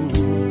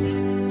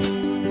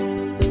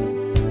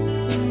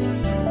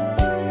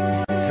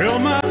 Fill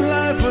my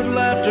life with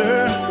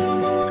laughter,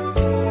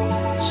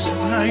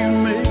 somehow you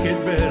make it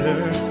better.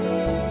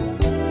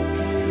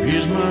 You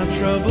ease my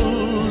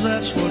troubles,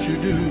 that's what you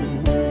do.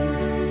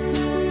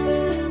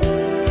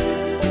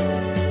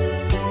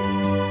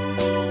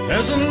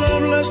 There's a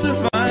love less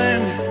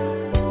defined,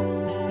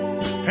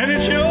 and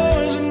it's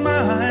yours and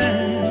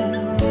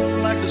mine,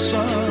 like the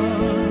sun.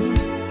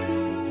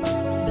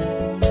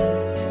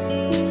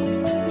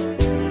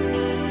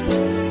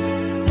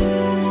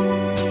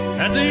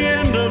 At the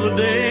end of the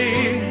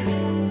day,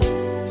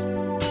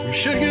 we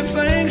should give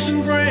thanks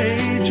and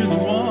pray to the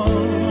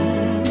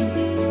one,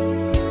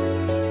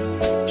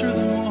 to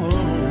the one.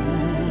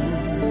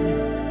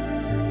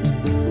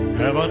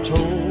 Have I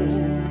told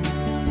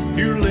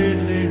you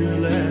lately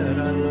that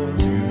I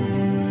love you?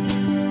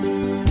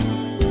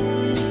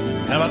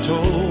 Have I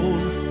told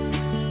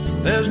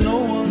there's no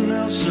one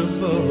else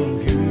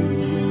above you?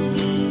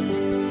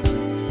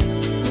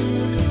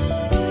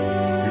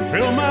 You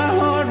fill my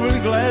heart with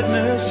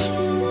gladness,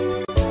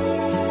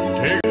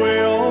 take away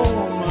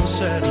all my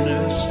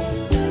sadness,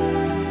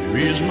 you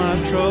ease my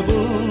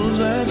troubles,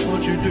 that's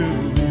what you do.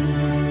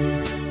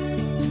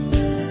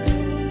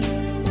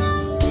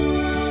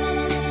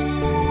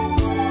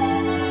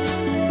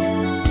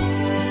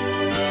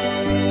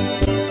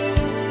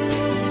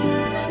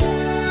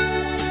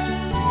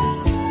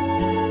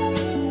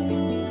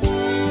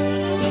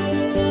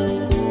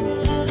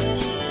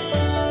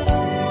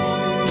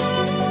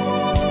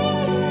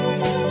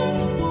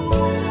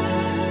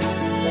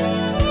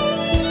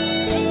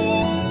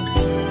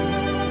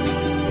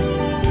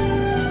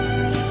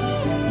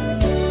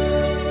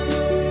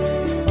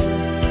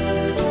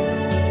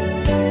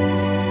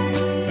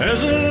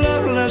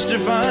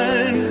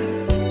 Defined,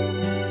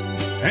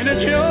 and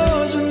it's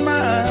yours and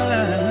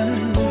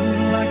mine,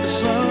 like the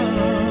sun.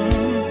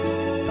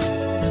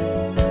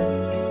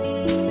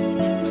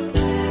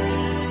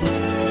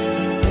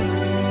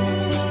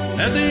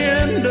 At the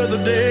end of the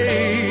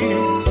day,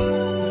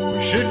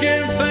 we should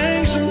give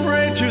thanks and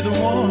pray to the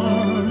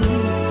one,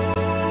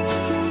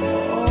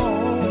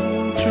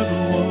 oh, to the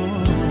one.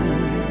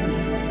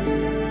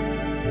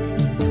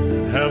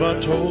 Have I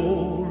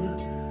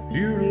told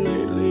you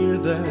lately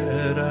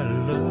that I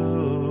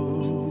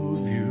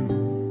love you?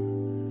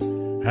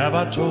 Have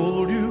I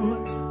told you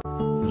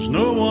there's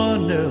no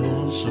one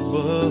else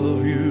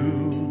above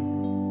you?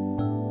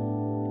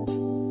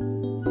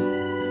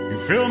 You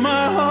fill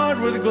my heart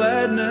with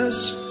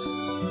gladness,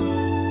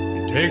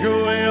 you take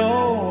away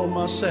all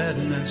my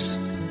sadness,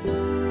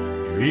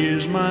 you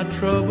ease my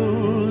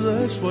troubles,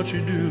 that's what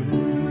you do.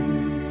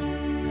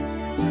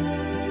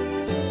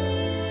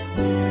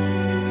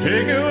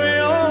 Take away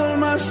all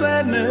my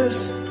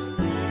sadness,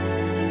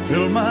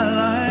 fill my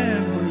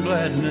life with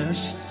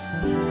gladness,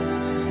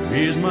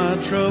 ease my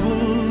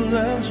trouble,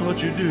 that's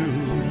what you do.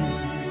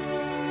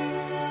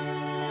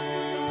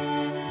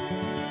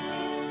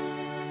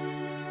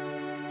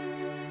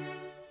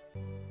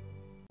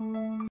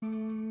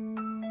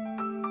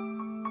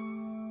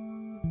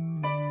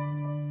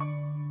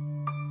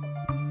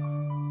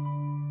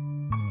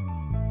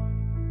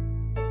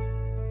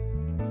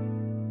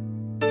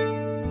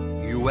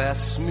 You You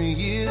ask me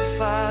if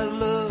I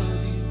love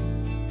you,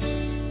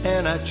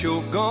 and I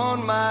choke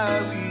on my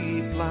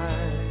reply.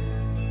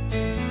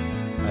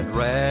 I'd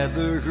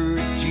rather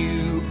hurt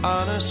you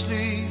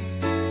honestly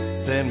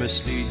than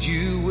mislead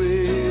you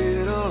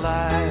with a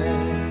lie.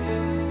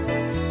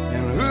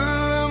 And who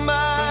am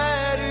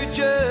I to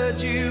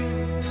judge you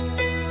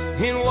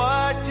in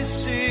what you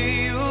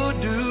say or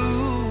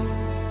do?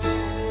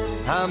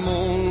 I'm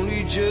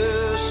only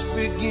just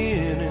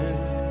beginning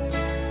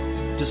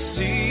to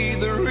see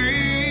the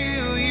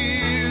real you.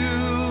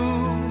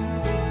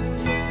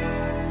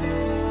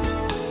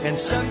 And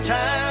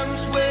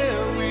sometimes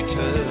when we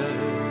touch,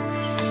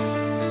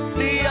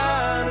 the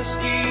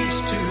honesty's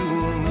too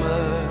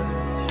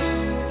much,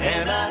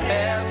 and I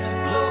have to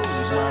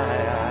close my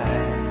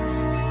eyes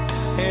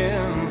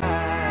and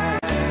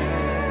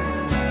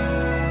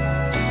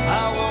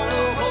I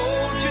wanna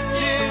hold you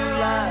till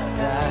I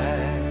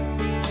die,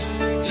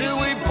 till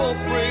we both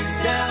break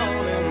down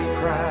and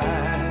cry.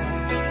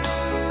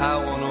 I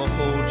wanna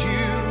hold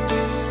you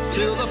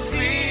till the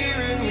fear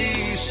in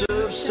me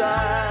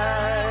subsides.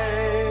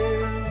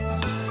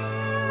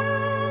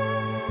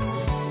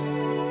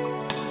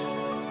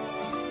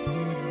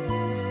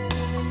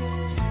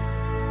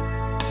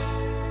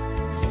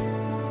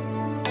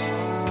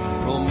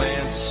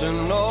 Romance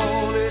and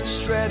all its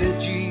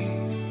strategy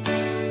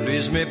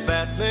leaves me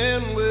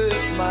battling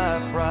with my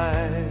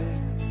pride,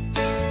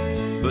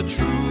 but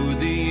through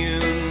the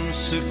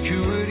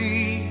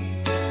insecurity,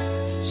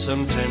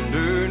 some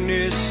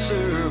tenderness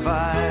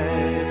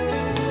survives.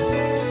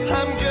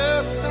 I'm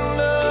just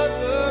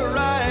another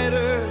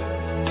rider,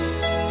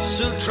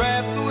 still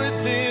trapped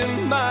within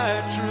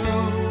my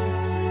truth,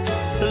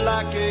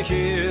 like a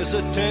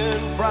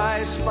hesitant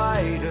prize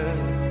fighter,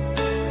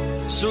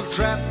 still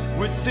trapped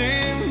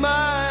within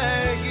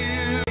my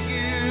youth.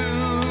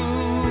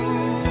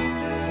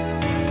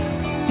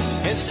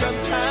 And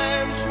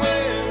sometimes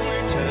when we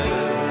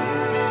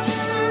touch,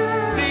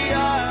 the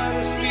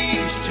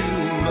honesty's too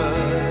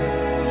much,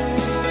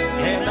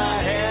 and I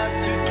have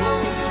to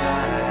close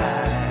my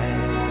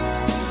eyes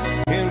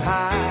and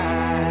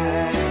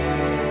hide.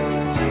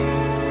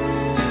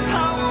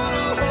 I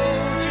wanna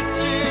hold you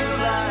till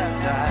I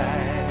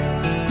die,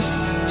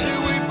 till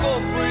we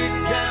both break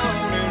down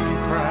and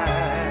cry.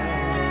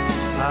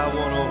 I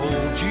wanna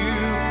hold you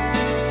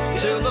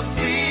till the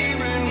fear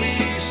in me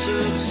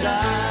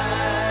subsides.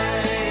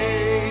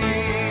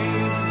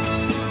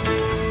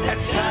 At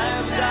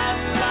times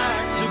I'd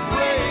like to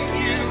break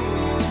you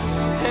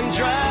and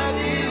drive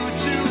you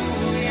to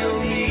your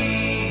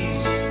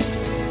knees.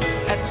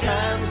 At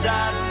times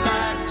I'd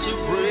like to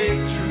break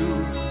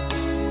through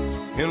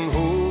and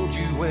hold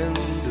you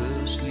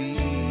endlessly.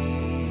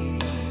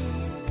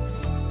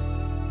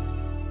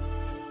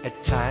 At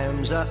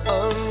times I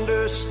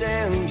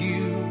understand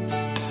you,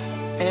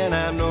 and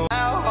I know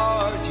how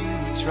hard you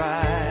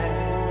try.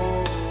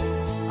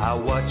 I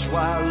watch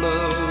while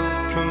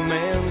love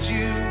commands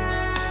you,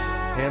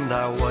 and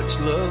I watch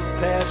love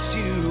pass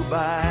you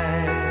by.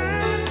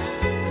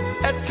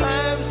 At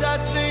times I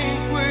think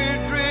we're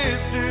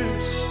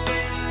drifters,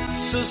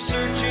 so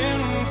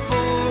searching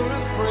for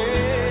a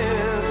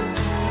friend,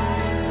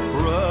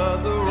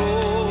 brother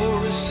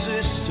or a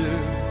sister,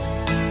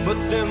 but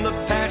then the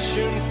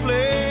passion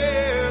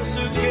flares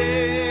again.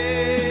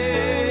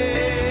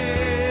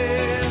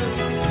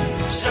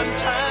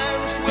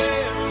 Sometimes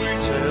when we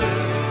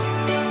touch,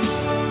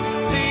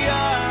 the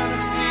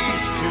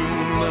honesty's too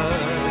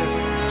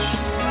much,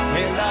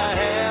 and I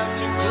have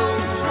to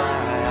close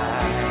my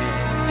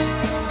eyes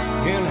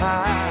and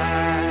hide.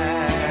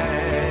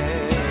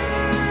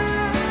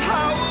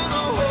 I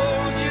wanna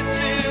hold you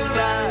till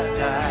I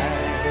die,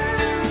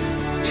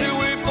 till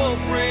we both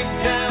break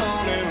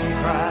down and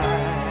cry.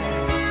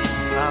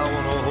 I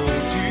wanna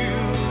hold you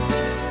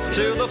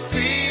till the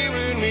fear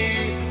in me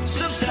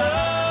subsides.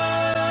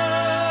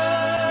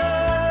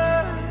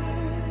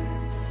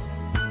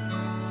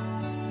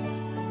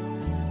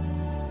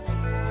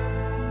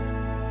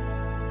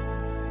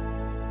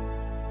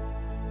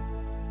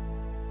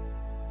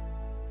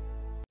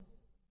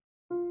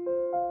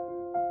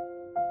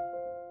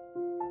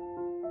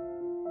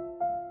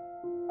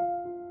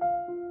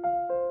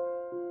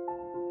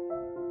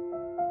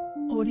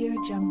 Audio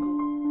Jungle.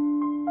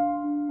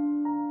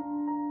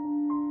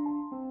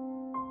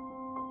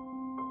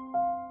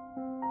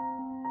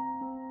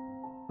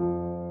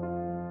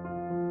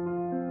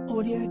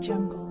 Audio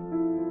Jungle.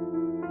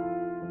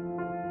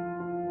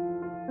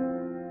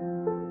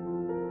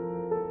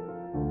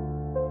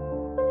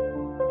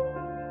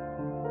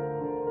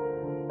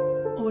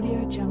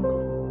 Audio Jungle.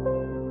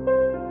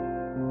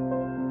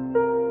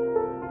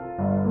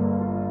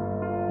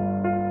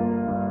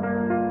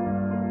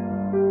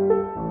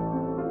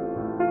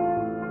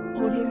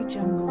 Audio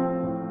Jungle.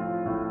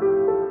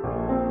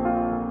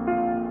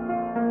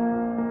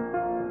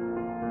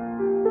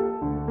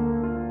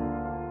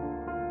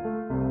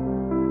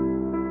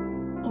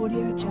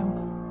 Audio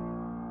Jungle.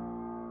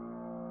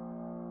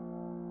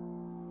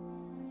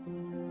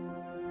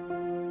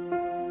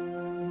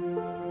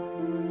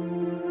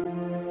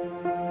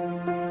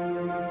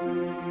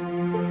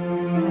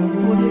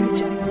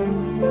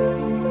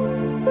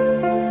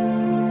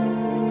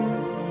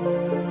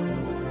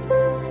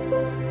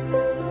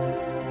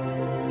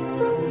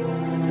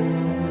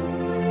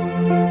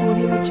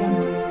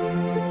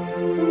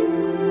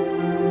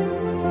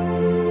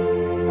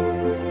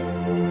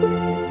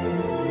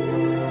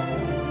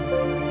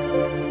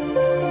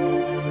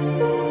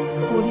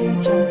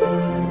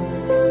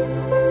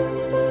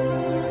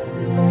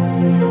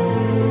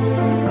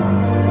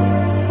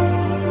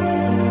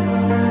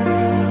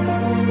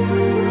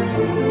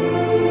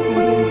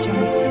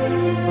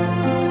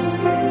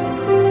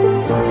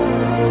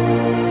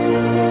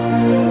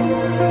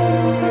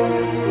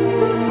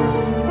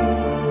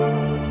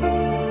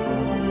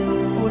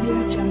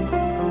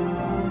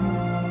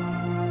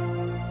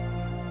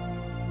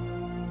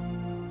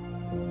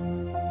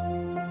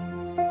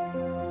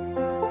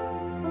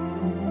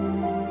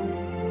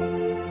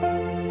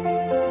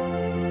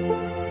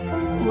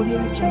 Audio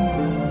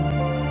Jungle.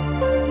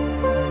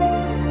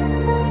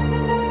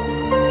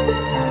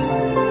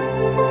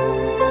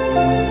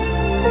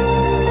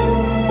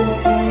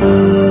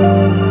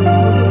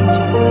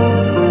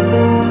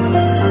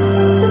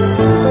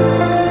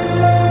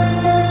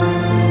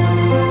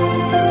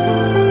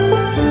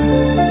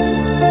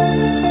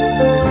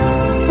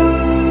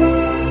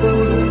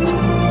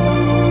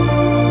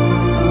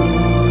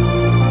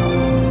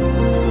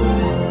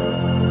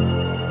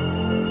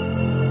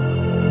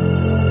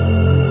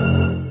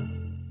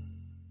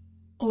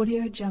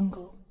 Audio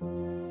Jungle.